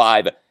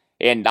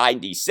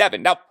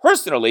 65-97. Now,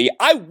 personally,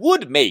 I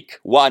would make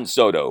Juan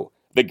Soto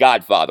the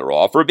Godfather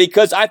offer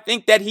because I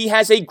think that he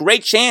has a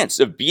great chance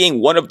of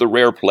being one of the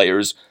rare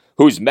players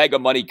whose mega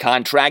money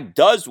contract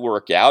does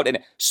work out. And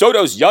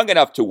Soto's young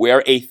enough to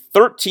where a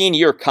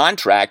 13-year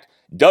contract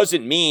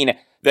doesn't mean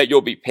that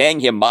you'll be paying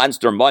him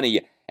monster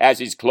money as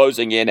he's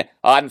closing in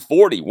on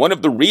 40. One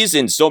of the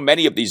reasons so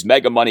many of these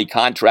mega money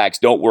contracts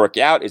don't work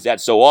out is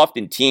that so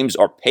often teams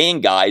are paying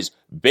guys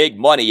big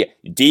money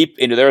deep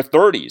into their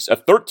 30s. A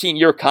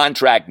 13-year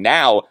contract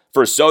now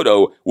for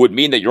Soto would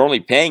mean that you're only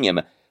paying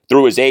him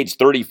through his age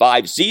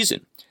 35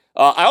 season.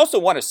 I also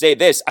want to say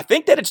this. I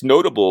think that it's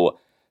notable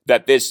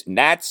that this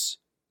Nats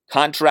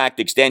contract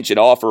extension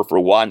offer for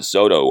Juan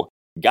Soto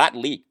got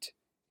leaked.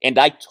 And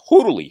I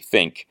totally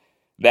think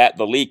that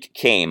the leak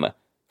came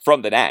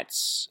from the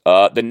Nats.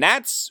 The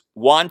Nats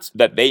want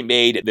that they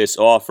made this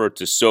offer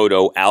to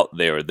Soto out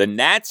there. The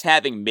Nats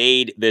having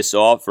made this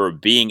offer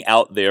being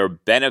out there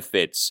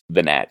benefits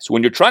the Nats.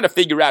 When you're trying to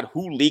figure out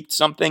who leaked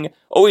something,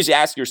 always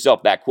ask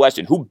yourself that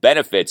question. Who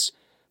benefits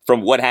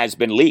from what has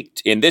been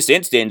leaked? In this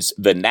instance,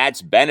 the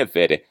Nats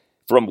benefit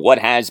from what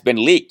has been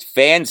leaked.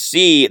 Fans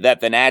see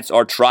that the Nats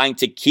are trying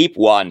to keep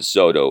Juan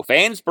Soto.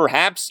 Fans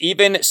perhaps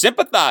even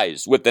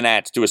sympathize with the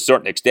Nats to a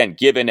certain extent,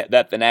 given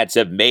that the Nats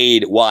have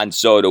made Juan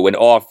Soto an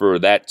offer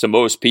that to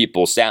most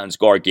people sounds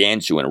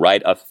gargantuan,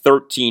 right? A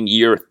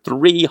 13-year,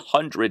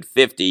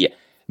 $350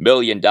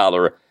 million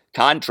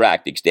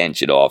contract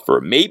extension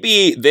offer.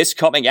 Maybe this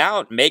coming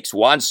out makes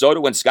Juan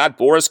Soto and Scott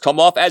Boras come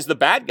off as the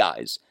bad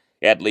guys,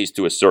 at least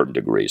to a certain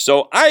degree.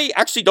 So I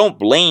actually don't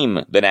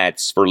blame the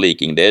Nats for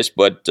leaking this,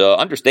 but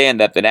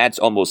understand that the Nats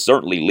almost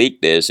certainly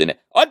leaked this, and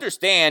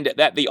understand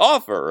that the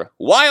offer,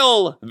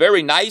 while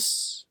very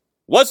nice,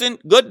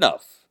 wasn't good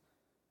enough.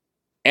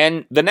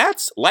 And the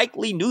Nats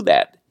likely knew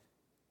that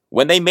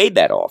when they made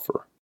that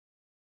offer.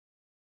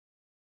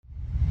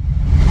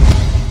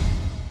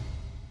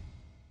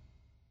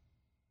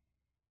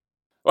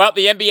 Well,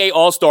 the NBA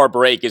All-Star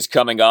break is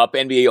coming up.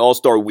 NBA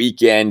All-Star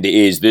weekend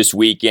is this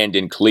weekend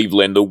in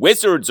Cleveland. The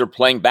Wizards are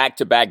playing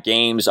back-to-back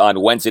games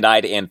on Wednesday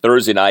night and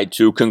Thursday night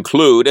to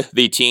conclude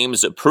the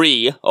team's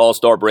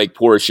pre-All-Star break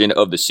portion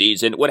of the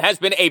season. What has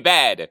been a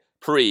bad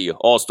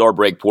pre-All-Star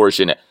break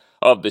portion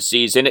of the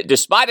season,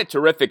 despite a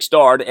terrific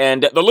start,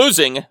 and the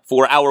losing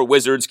for our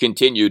Wizards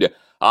continued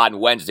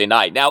on Wednesday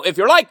night. Now, if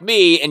you're like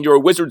me and you're a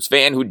Wizards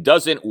fan who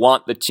doesn't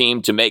want the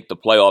team to make the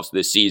playoffs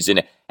this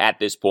season at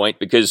this point,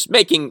 because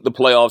making the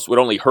playoffs would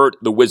only hurt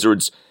the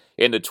Wizards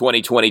in the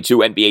 2022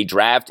 NBA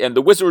draft, and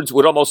the Wizards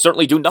would almost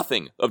certainly do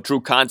nothing of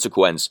true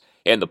consequence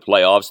in the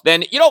playoffs,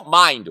 then you don't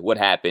mind what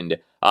happened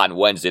on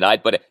Wednesday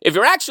night. But if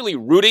you're actually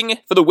rooting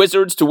for the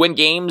Wizards to win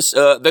games,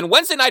 then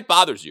Wednesday night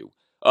bothers you.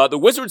 The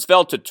Wizards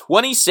fell to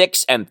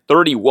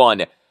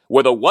 26-31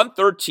 with a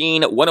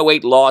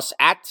 113-108 loss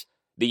at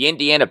the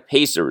Indiana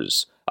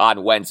Pacers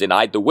on Wednesday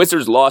night. The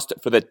Wizards lost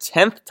for the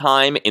 10th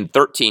time in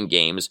 13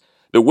 games.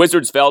 The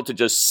Wizards fell to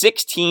just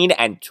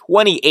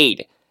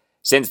 16-28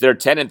 since their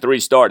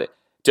 10-3 start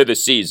to the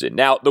season.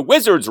 Now, the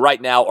Wizards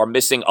right now are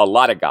missing a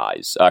lot of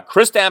guys.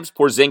 Kristaps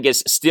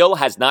Porzingis still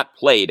has not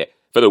played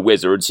for the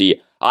Wizards.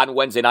 He, on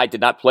Wednesday night,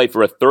 did not play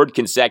for a third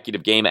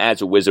consecutive game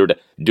as a Wizard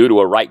due to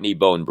a right knee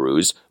bone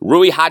bruise.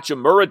 Rui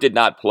Hachimura did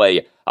not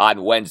play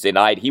on Wednesday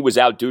night. He was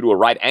out due to a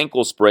right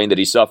ankle sprain that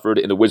he suffered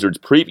in the Wizards'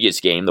 previous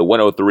game, the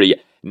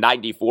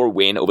 103-94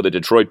 win over the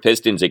Detroit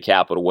Pistons at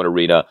Capital One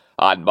Arena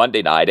on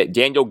Monday night.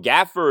 Daniel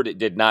Gafford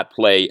did not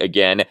play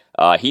again.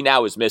 He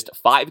now has missed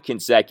 5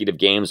 consecutive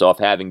games off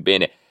having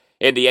been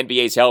in the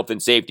NBA's health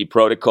and safety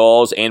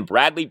protocols, and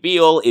Bradley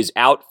Beal is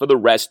out for the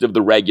rest of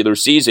the regular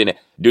season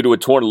due to a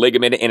torn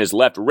ligament in his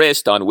left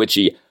wrist on which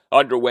he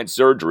underwent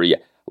surgery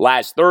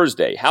last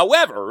Thursday.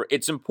 However,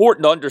 it's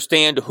important to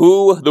understand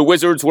who the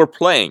Wizards were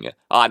playing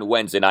on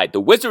Wednesday night.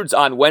 The Wizards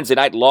on Wednesday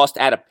night lost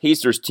at a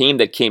Pacers team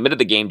that came into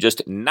the game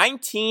just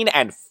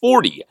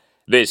 19-40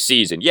 this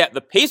season. Yeah,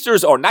 the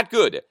Pacers are not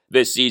good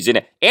this season,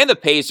 and the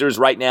Pacers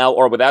right now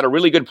are without a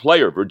really good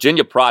player,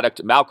 Virginia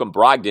product Malcolm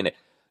Brogdon,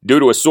 due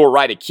to a sore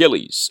right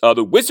Achilles.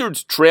 The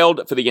Wizards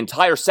trailed for the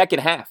entire second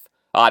half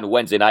on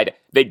Wednesday night.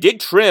 They did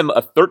trim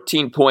a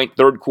 13-point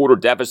third-quarter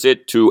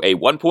deficit to a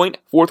 1-point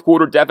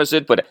fourth-quarter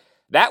deficit, but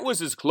that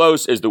was as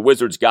close as the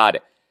Wizards got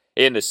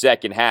in the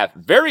second half.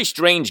 Very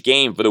strange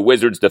game for the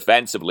Wizards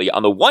defensively.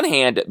 On the one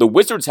hand, the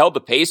Wizards held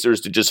the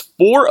Pacers to just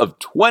 4 of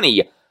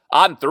 20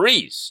 on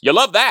threes. You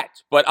love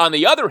that. But on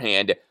the other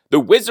hand, the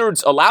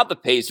Wizards allowed the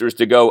Pacers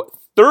to go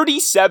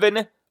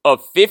 37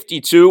 of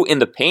 52 in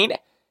the paint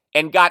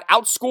and got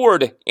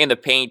outscored in the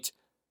paint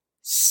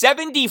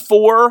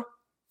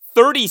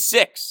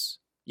 74-36.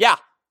 Yeah,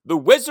 the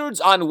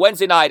Wizards on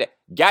Wednesday night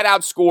got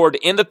outscored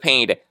in the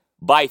paint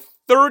by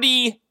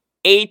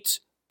 38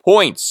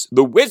 points.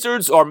 The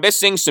Wizards are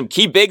missing some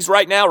key bigs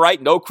right now,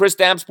 right? No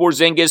Kristaps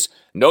Porzingis,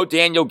 no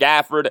Daniel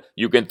Gafford.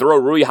 You can throw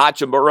Rui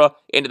Hachimura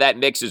into that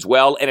mix as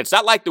well. And it's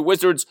not like the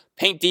Wizards'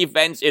 paint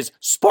defense is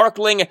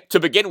sparkling to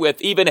begin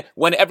with, even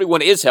when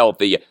everyone is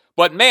healthy.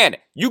 But man,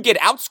 you get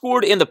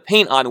outscored in the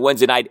paint on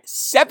Wednesday night,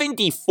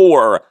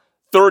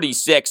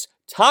 74-36.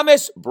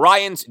 Thomas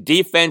Bryant's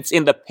defense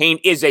in the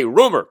paint is a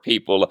rumor,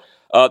 people.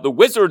 The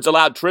Wizards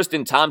allowed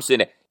Tristan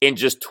Thompson in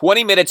just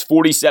 20 minutes,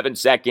 47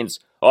 seconds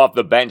off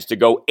the bench to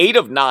go 8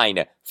 of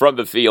 9 from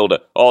the field,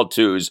 all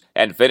twos,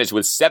 and finish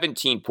with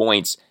 17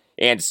 points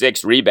and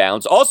 6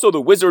 rebounds. Also,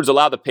 the Wizards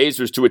allowed the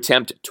Pacers to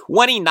attempt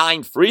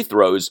 29 free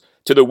throws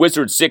to the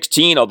Wizards'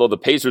 16, although the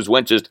Pacers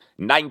went just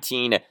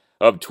 19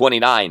 of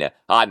 29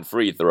 on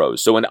free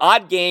throws. So an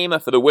odd game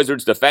for the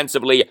Wizards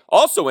defensively,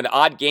 also an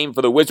odd game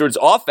for the Wizards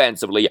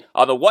offensively.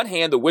 On the one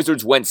hand, the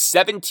Wizards went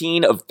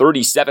 17 of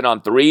 37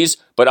 on threes,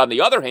 but on the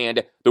other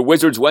hand, the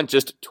Wizards went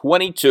just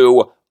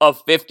 22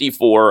 of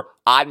 54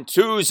 on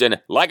twos,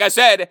 and like I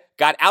said,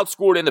 got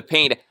outscored in the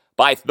paint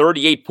by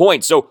 38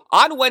 points. So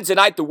on Wednesday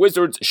night, the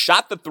Wizards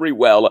shot the three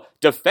well,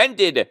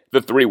 defended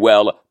the three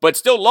well, but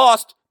still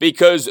lost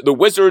because the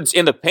Wizards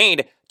in the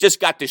paint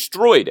just got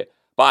destroyed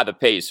by the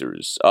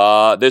Pacers.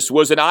 This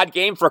was an odd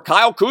game for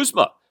Kyle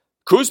Kuzma.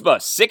 Kuzma,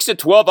 6 of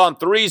 12 on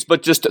threes,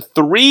 but just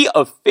 3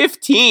 of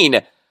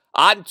 15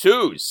 on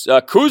twos.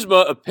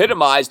 Kuzma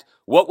epitomized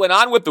what went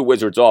on with the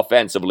Wizards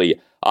offensively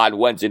on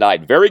Wednesday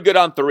night. Very good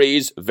on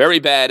threes, very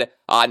bad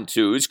on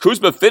twos.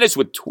 Kuzma finished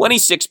with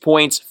 26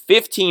 points,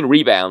 15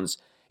 rebounds,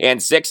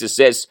 and 6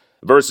 assists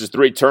versus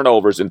 3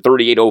 turnovers in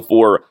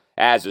 38-04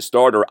 as a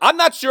starter. I'm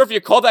not sure if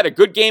you call that a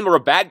good game or a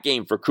bad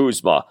game for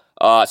Kuzma.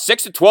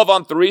 6 of 12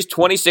 on threes,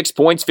 26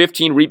 points,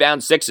 15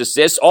 rebounds, 6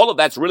 assists. All of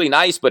that's really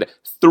nice, but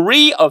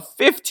 3 of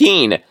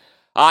 15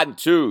 on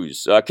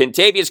twos.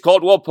 Kentavious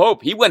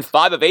Caldwell-Pope, he went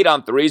 5 of 8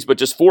 on threes, but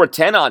just 4 of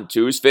 10 on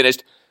twos,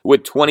 finished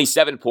with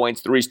 27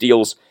 points, 3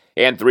 steals,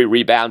 and 3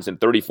 rebounds in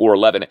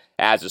 34-11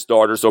 as a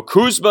starter. So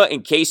Kuzma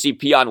and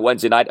KCP on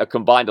Wednesday night, a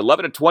combined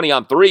 11 of 20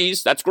 on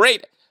threes. That's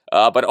great.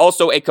 But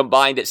also a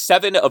combined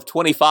 7 of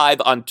 25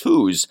 on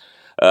twos.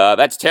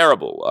 That's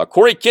terrible.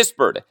 Corey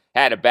Kispert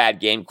had a bad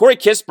game. Corey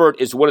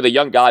Kispert is one of the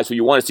young guys who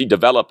you want to see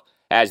develop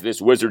as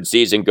this Wizard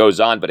season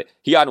goes on, but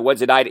he on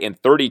Wednesday night in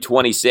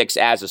 30-26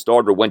 as a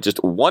starter went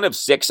just 1 of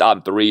 6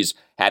 on threes,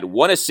 had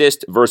 1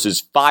 assist versus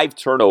 5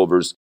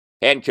 turnovers,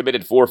 and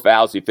committed 4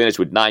 fouls. He finished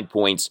with 9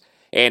 points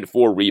and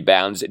 4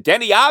 rebounds.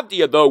 Denny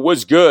Avdia, though,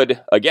 was good.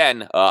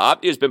 Again,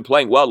 Avdia's been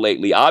playing well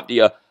lately.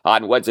 Avdia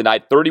on Wednesday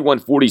night,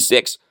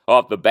 31-46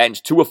 off the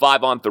bench, 2 of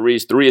 5 on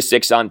threes, 3 of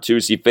 6 on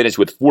twos. He finished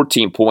with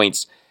 14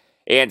 points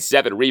and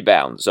 7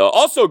 rebounds.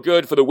 Also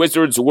good for the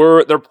Wizards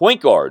were their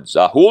point guards.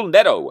 Raul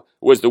Neto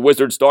was the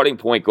Wizards starting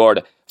point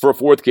guard for a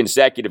 4th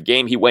consecutive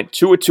game. He went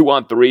 2 of 2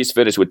 on threes,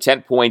 finished with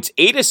 10 points,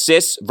 8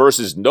 assists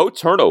versus no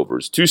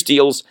turnovers, 2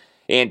 steals,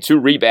 and 2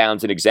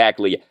 rebounds in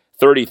exactly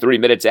 33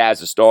 minutes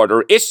as a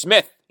starter. Ish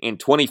Smith in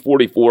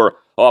 20-44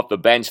 off the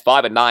bench,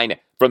 5 of 9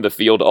 from the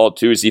field all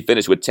twos. He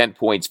finished with 10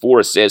 points, 4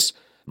 assists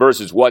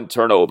versus 1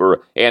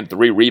 turnover and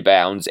 3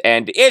 rebounds.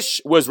 And Ish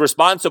was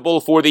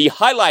responsible for the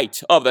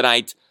highlight of the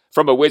night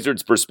from a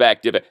Wizards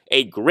perspective,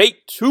 a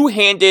great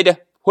 2-handed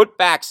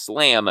putback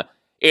slam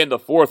in the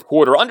 4th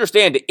quarter.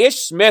 Understand,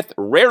 Ish Smith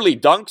rarely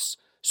dunks,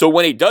 so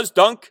when he does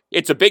dunk,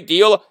 it's a big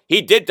deal.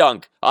 He did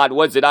dunk on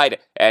Wednesday night,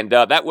 and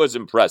that was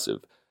impressive.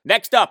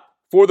 Next up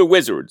for the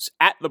Wizards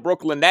at the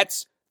Brooklyn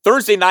Nets,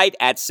 Thursday night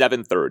at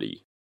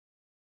 7:30.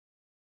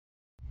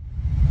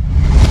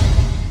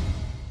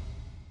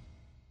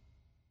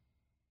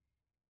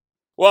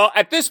 Well,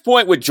 at this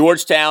point with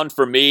Georgetown,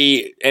 for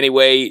me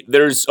anyway,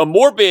 there's a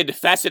morbid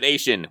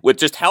fascination with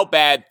just how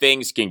bad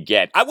things can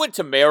get. I went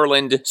to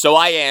Maryland, so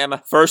I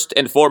am, first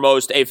and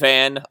foremost, a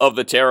fan of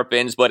the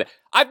Terrapins, but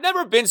I've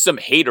never been some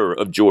hater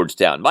of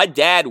Georgetown. My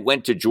dad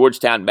went to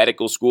Georgetown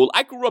Medical School.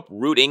 I grew up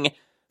rooting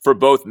for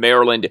both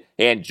Maryland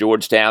and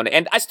Georgetown,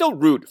 and I still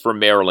root for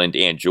Maryland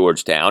and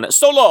Georgetown,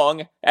 so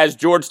long as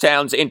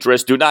Georgetown's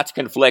interests do not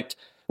conflict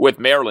with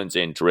Maryland's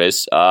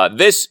interests.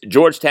 This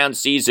Georgetown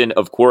season,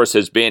 of course,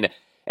 has been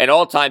an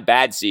all-time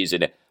bad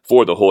season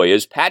for the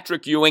Hoyas.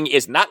 Patrick Ewing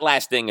is not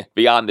lasting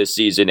beyond this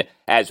season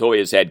as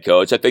Hoyas head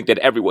coach. I think that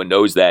everyone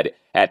knows that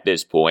at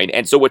this point.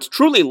 And so what's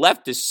truly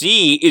left to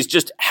see is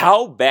just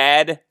how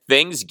bad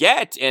things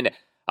get. And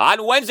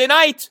on Wednesday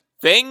night,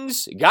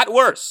 things got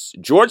worse.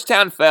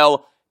 Georgetown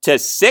fell to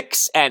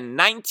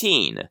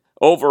 6-19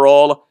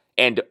 overall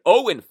and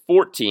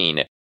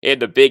 0-14 in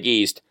the Big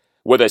East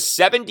with a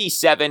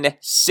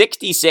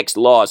 77-66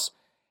 loss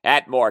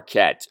at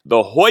Marquette.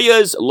 The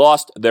Hoyas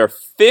lost their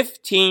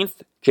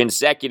 15th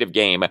consecutive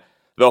game.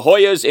 The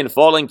Hoyas, in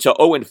falling to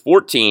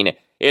 0-14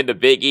 in the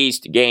Big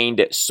East,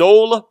 gained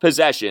sole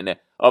possession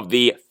of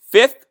the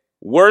 5th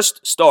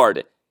worst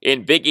start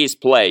in Big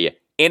East play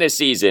in a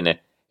season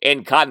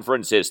in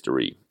conference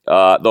history.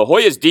 The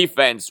Hoyas'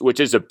 defense, which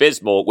is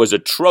abysmal, was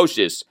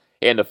atrocious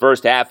in the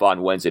first half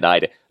on Wednesday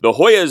night. The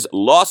Hoyas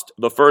lost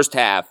the first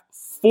half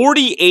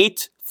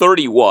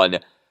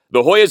 48-31.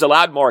 The Hoyas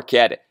allowed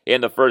Marquette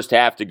in the first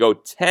half to go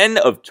 10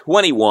 of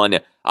 21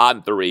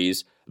 on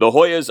threes. The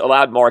Hoyas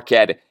allowed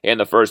Marquette in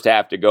the first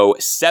half to go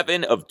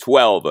 7 of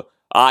 12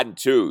 on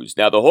twos.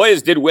 Now, the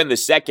Hoyas did win the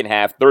second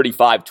half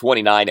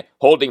 35-29,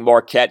 holding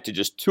Marquette to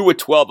just 2 of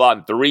 12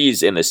 on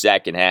threes in the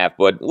second half.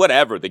 But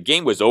whatever, the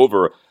game was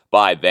over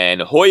by then.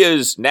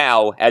 Hoyas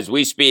now, as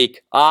we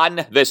speak,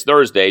 on this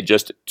Thursday,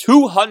 just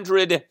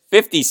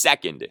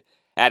 252nd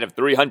out of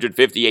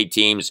 358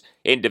 teams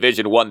in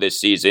Division I this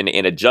season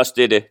in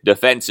adjusted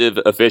defensive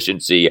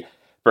efficiency.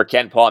 For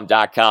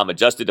KenPom.com,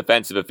 adjusted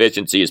defensive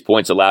efficiency is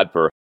points allowed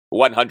per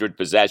 100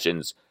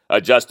 possessions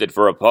adjusted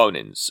for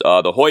opponents.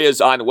 The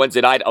Hoyas on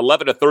Wednesday night,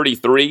 11 of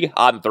 33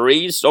 on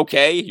threes.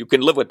 Okay, you can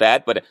live with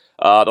that. But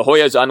the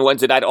Hoyas on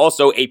Wednesday night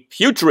also a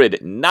putrid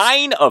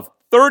 9 of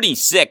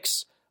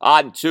 36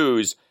 on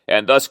twos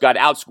and thus got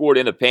outscored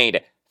in the paint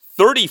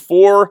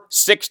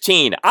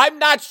 34-16. I'm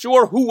not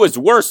sure who was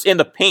worse in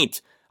the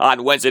paint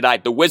on Wednesday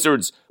night, the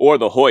Wizards or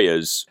the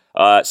Hoyas.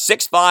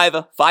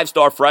 6'5",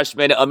 5-star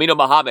freshman Aminu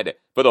Mohammed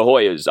for the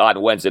Hoyas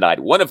on Wednesday night.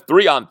 1 of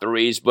 3 on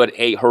threes, but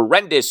a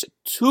horrendous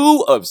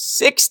 2 of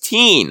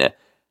 16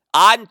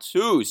 on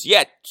twos.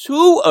 Yeah,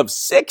 2 of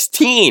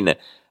 16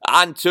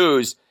 on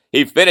twos.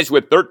 He finished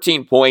with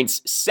 13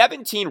 points,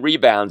 17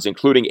 rebounds,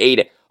 including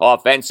 8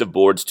 offensive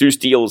boards, 2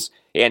 steals,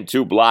 and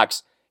 2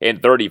 blocks in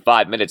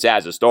 35 minutes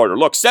as a starter.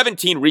 Look,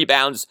 17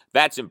 rebounds,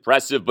 that's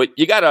impressive, but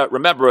you gotta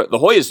remember, the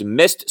Hoyas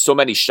missed so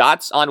many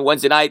shots on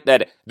Wednesday night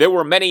that there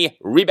were many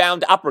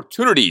rebound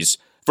opportunities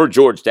for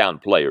Georgetown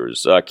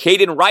players.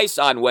 Caden Rice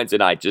on Wednesday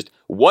night, just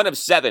 1 of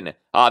 7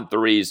 on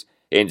threes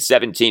in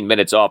 17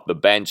 minutes off the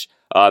bench.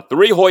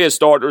 3 Hoya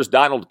starters,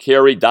 Donald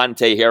Carey,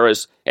 Dante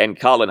Harris, and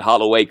Colin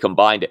Holloway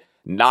combined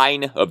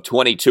 9 of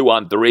 22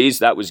 on threes.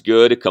 That was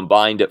good.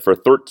 Combined for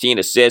 13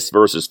 assists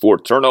versus 4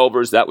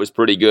 turnovers. That was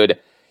pretty good.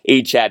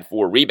 Each had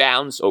 4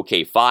 rebounds.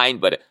 Okay, fine.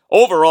 But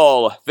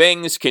overall,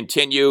 things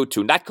continue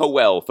to not go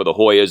well for the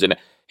Hoyas. And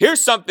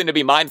here's something to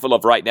be mindful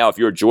of right now if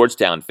you're a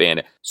Georgetown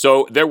fan.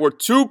 So there were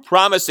 2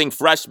 promising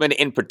freshmen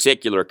in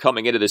particular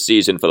coming into the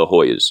season for the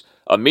Hoyas.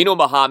 Aminu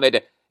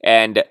Mohammed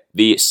and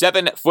the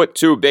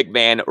 7'2" big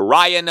man,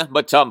 Ryan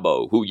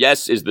Mutombo, who,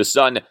 yes, is the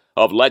son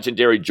of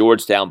legendary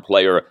Georgetown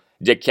player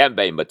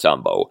Dikembe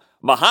Mutombo.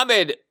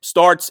 Mohammed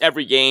starts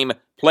every game,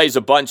 plays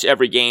a bunch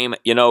every game.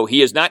 You know,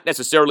 he has not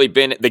necessarily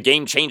been the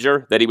game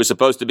changer that he was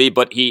supposed to be,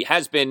 but he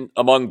has been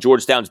among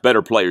Georgetown's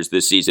better players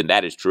this season.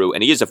 That is true.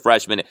 And he is a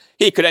freshman.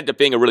 He could end up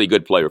being a really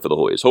good player for the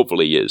Hoyas.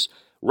 Hopefully he is.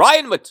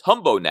 Ryan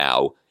Mutombo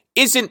now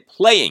isn't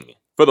playing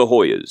for the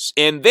Hoyas.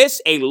 In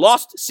this, a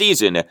lost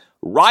season,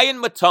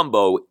 Ryan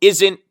Mutombo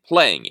isn't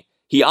playing.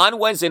 He, on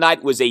Wednesday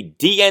night, was a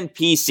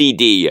DNP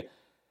CD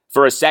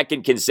for a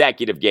second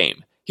consecutive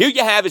game. Here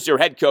you have as your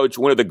head coach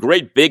one of the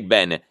great big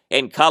men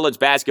in college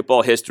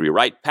basketball history,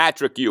 right?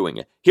 Patrick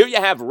Ewing. Here you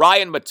have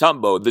Ryan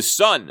Mutombo, the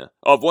son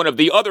of one of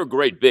the other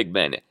great big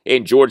men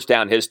in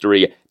Georgetown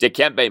history,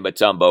 Dikembe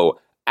Mutombo,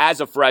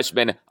 as a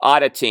freshman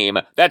on a team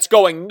that's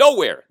going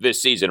nowhere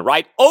this season,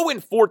 right?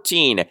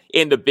 0-14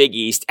 in the Big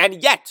East,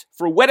 and yet,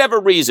 for whatever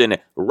reason,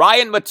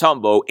 Ryan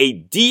Mutombo,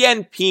 a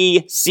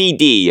DNP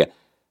CD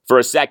for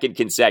a second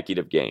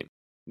consecutive game.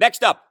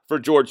 Next up for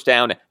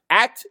Georgetown,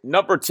 at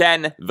number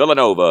 10,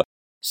 Villanova,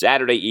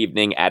 Saturday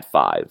evening at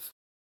 5.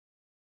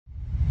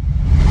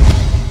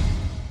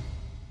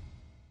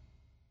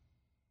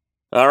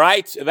 All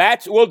right,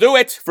 that will do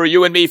it for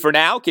you and me for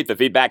now. Keep the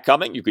feedback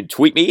coming. You can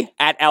tweet me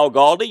at Al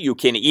Galdi. You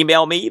can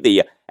email me,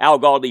 the Al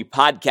Galdi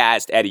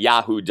podcast at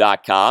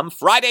yahoo.com.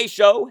 Friday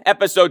show,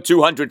 episode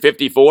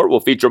 254,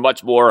 will feature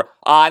much more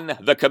on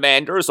the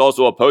Commanders.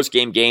 Also a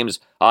post-game games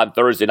on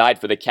Thursday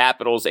night for the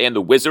Capitals and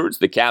the Wizards.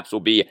 The Caps will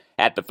be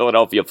at the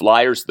Philadelphia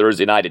Flyers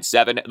Thursday night at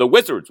 7. The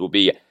Wizards will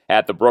be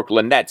at the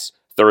Brooklyn Nets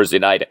Thursday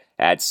night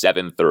at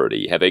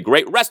 7:30. Have a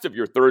great rest of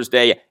your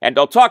Thursday, and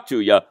I'll talk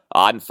to you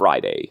on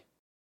Friday.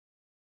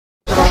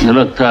 You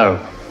look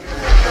terrible.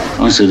 I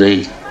want you to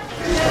eat.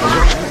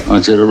 I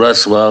want you to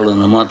rest well,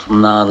 and a month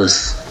from now,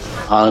 this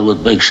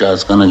Hollywood big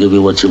shot's gonna give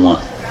you what you want.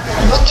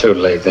 It's too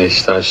late. They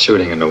start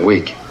shooting in a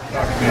week.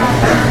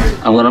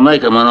 I'm gonna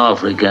make him an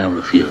offer he can't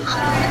refuse.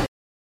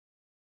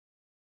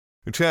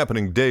 It's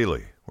happening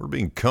daily. We're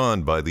being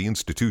conned by the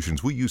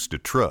institutions we used to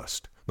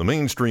trust. The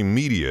mainstream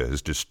media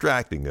is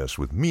distracting us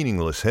with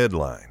meaningless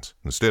headlines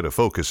instead of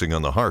focusing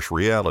on the harsh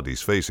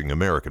realities facing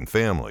American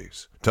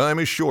families. Time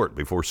is short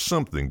before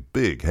something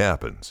big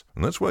happens,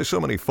 and that's why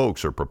so many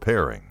folks are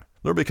preparing.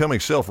 They're becoming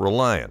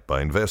self-reliant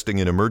by investing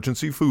in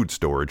emergency food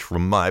storage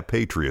from My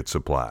Patriot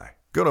Supply.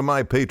 Go to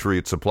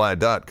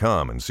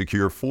MyPatriotSupply.com and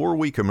secure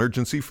 4-week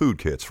emergency food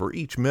kits for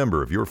each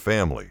member of your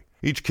family.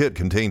 Each kit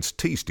contains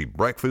tasty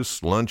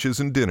breakfasts, lunches,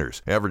 and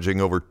dinners,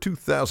 averaging over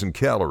 2,000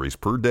 calories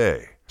per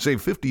day.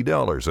 Save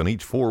 $50 on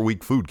each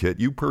 4-week food kit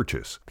you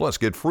purchase. Plus,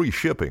 get free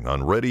shipping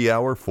on Ready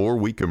Hour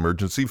 4-week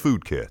emergency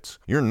food kits.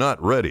 You're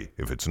not ready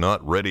if it's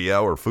not Ready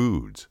Hour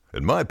Foods.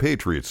 At My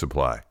Patriot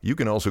Supply, you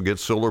can also get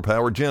solar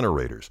power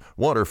generators,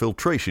 water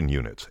filtration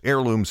units,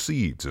 heirloom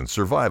seeds, and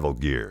survival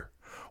gear.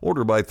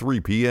 Order by 3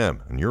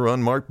 p.m. and your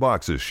unmarked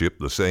boxes ship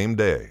the same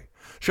day.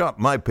 Shop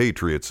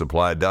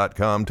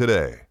MyPatriotSupply.com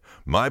today.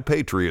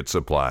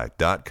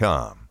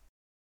 MyPatriotSupply.com.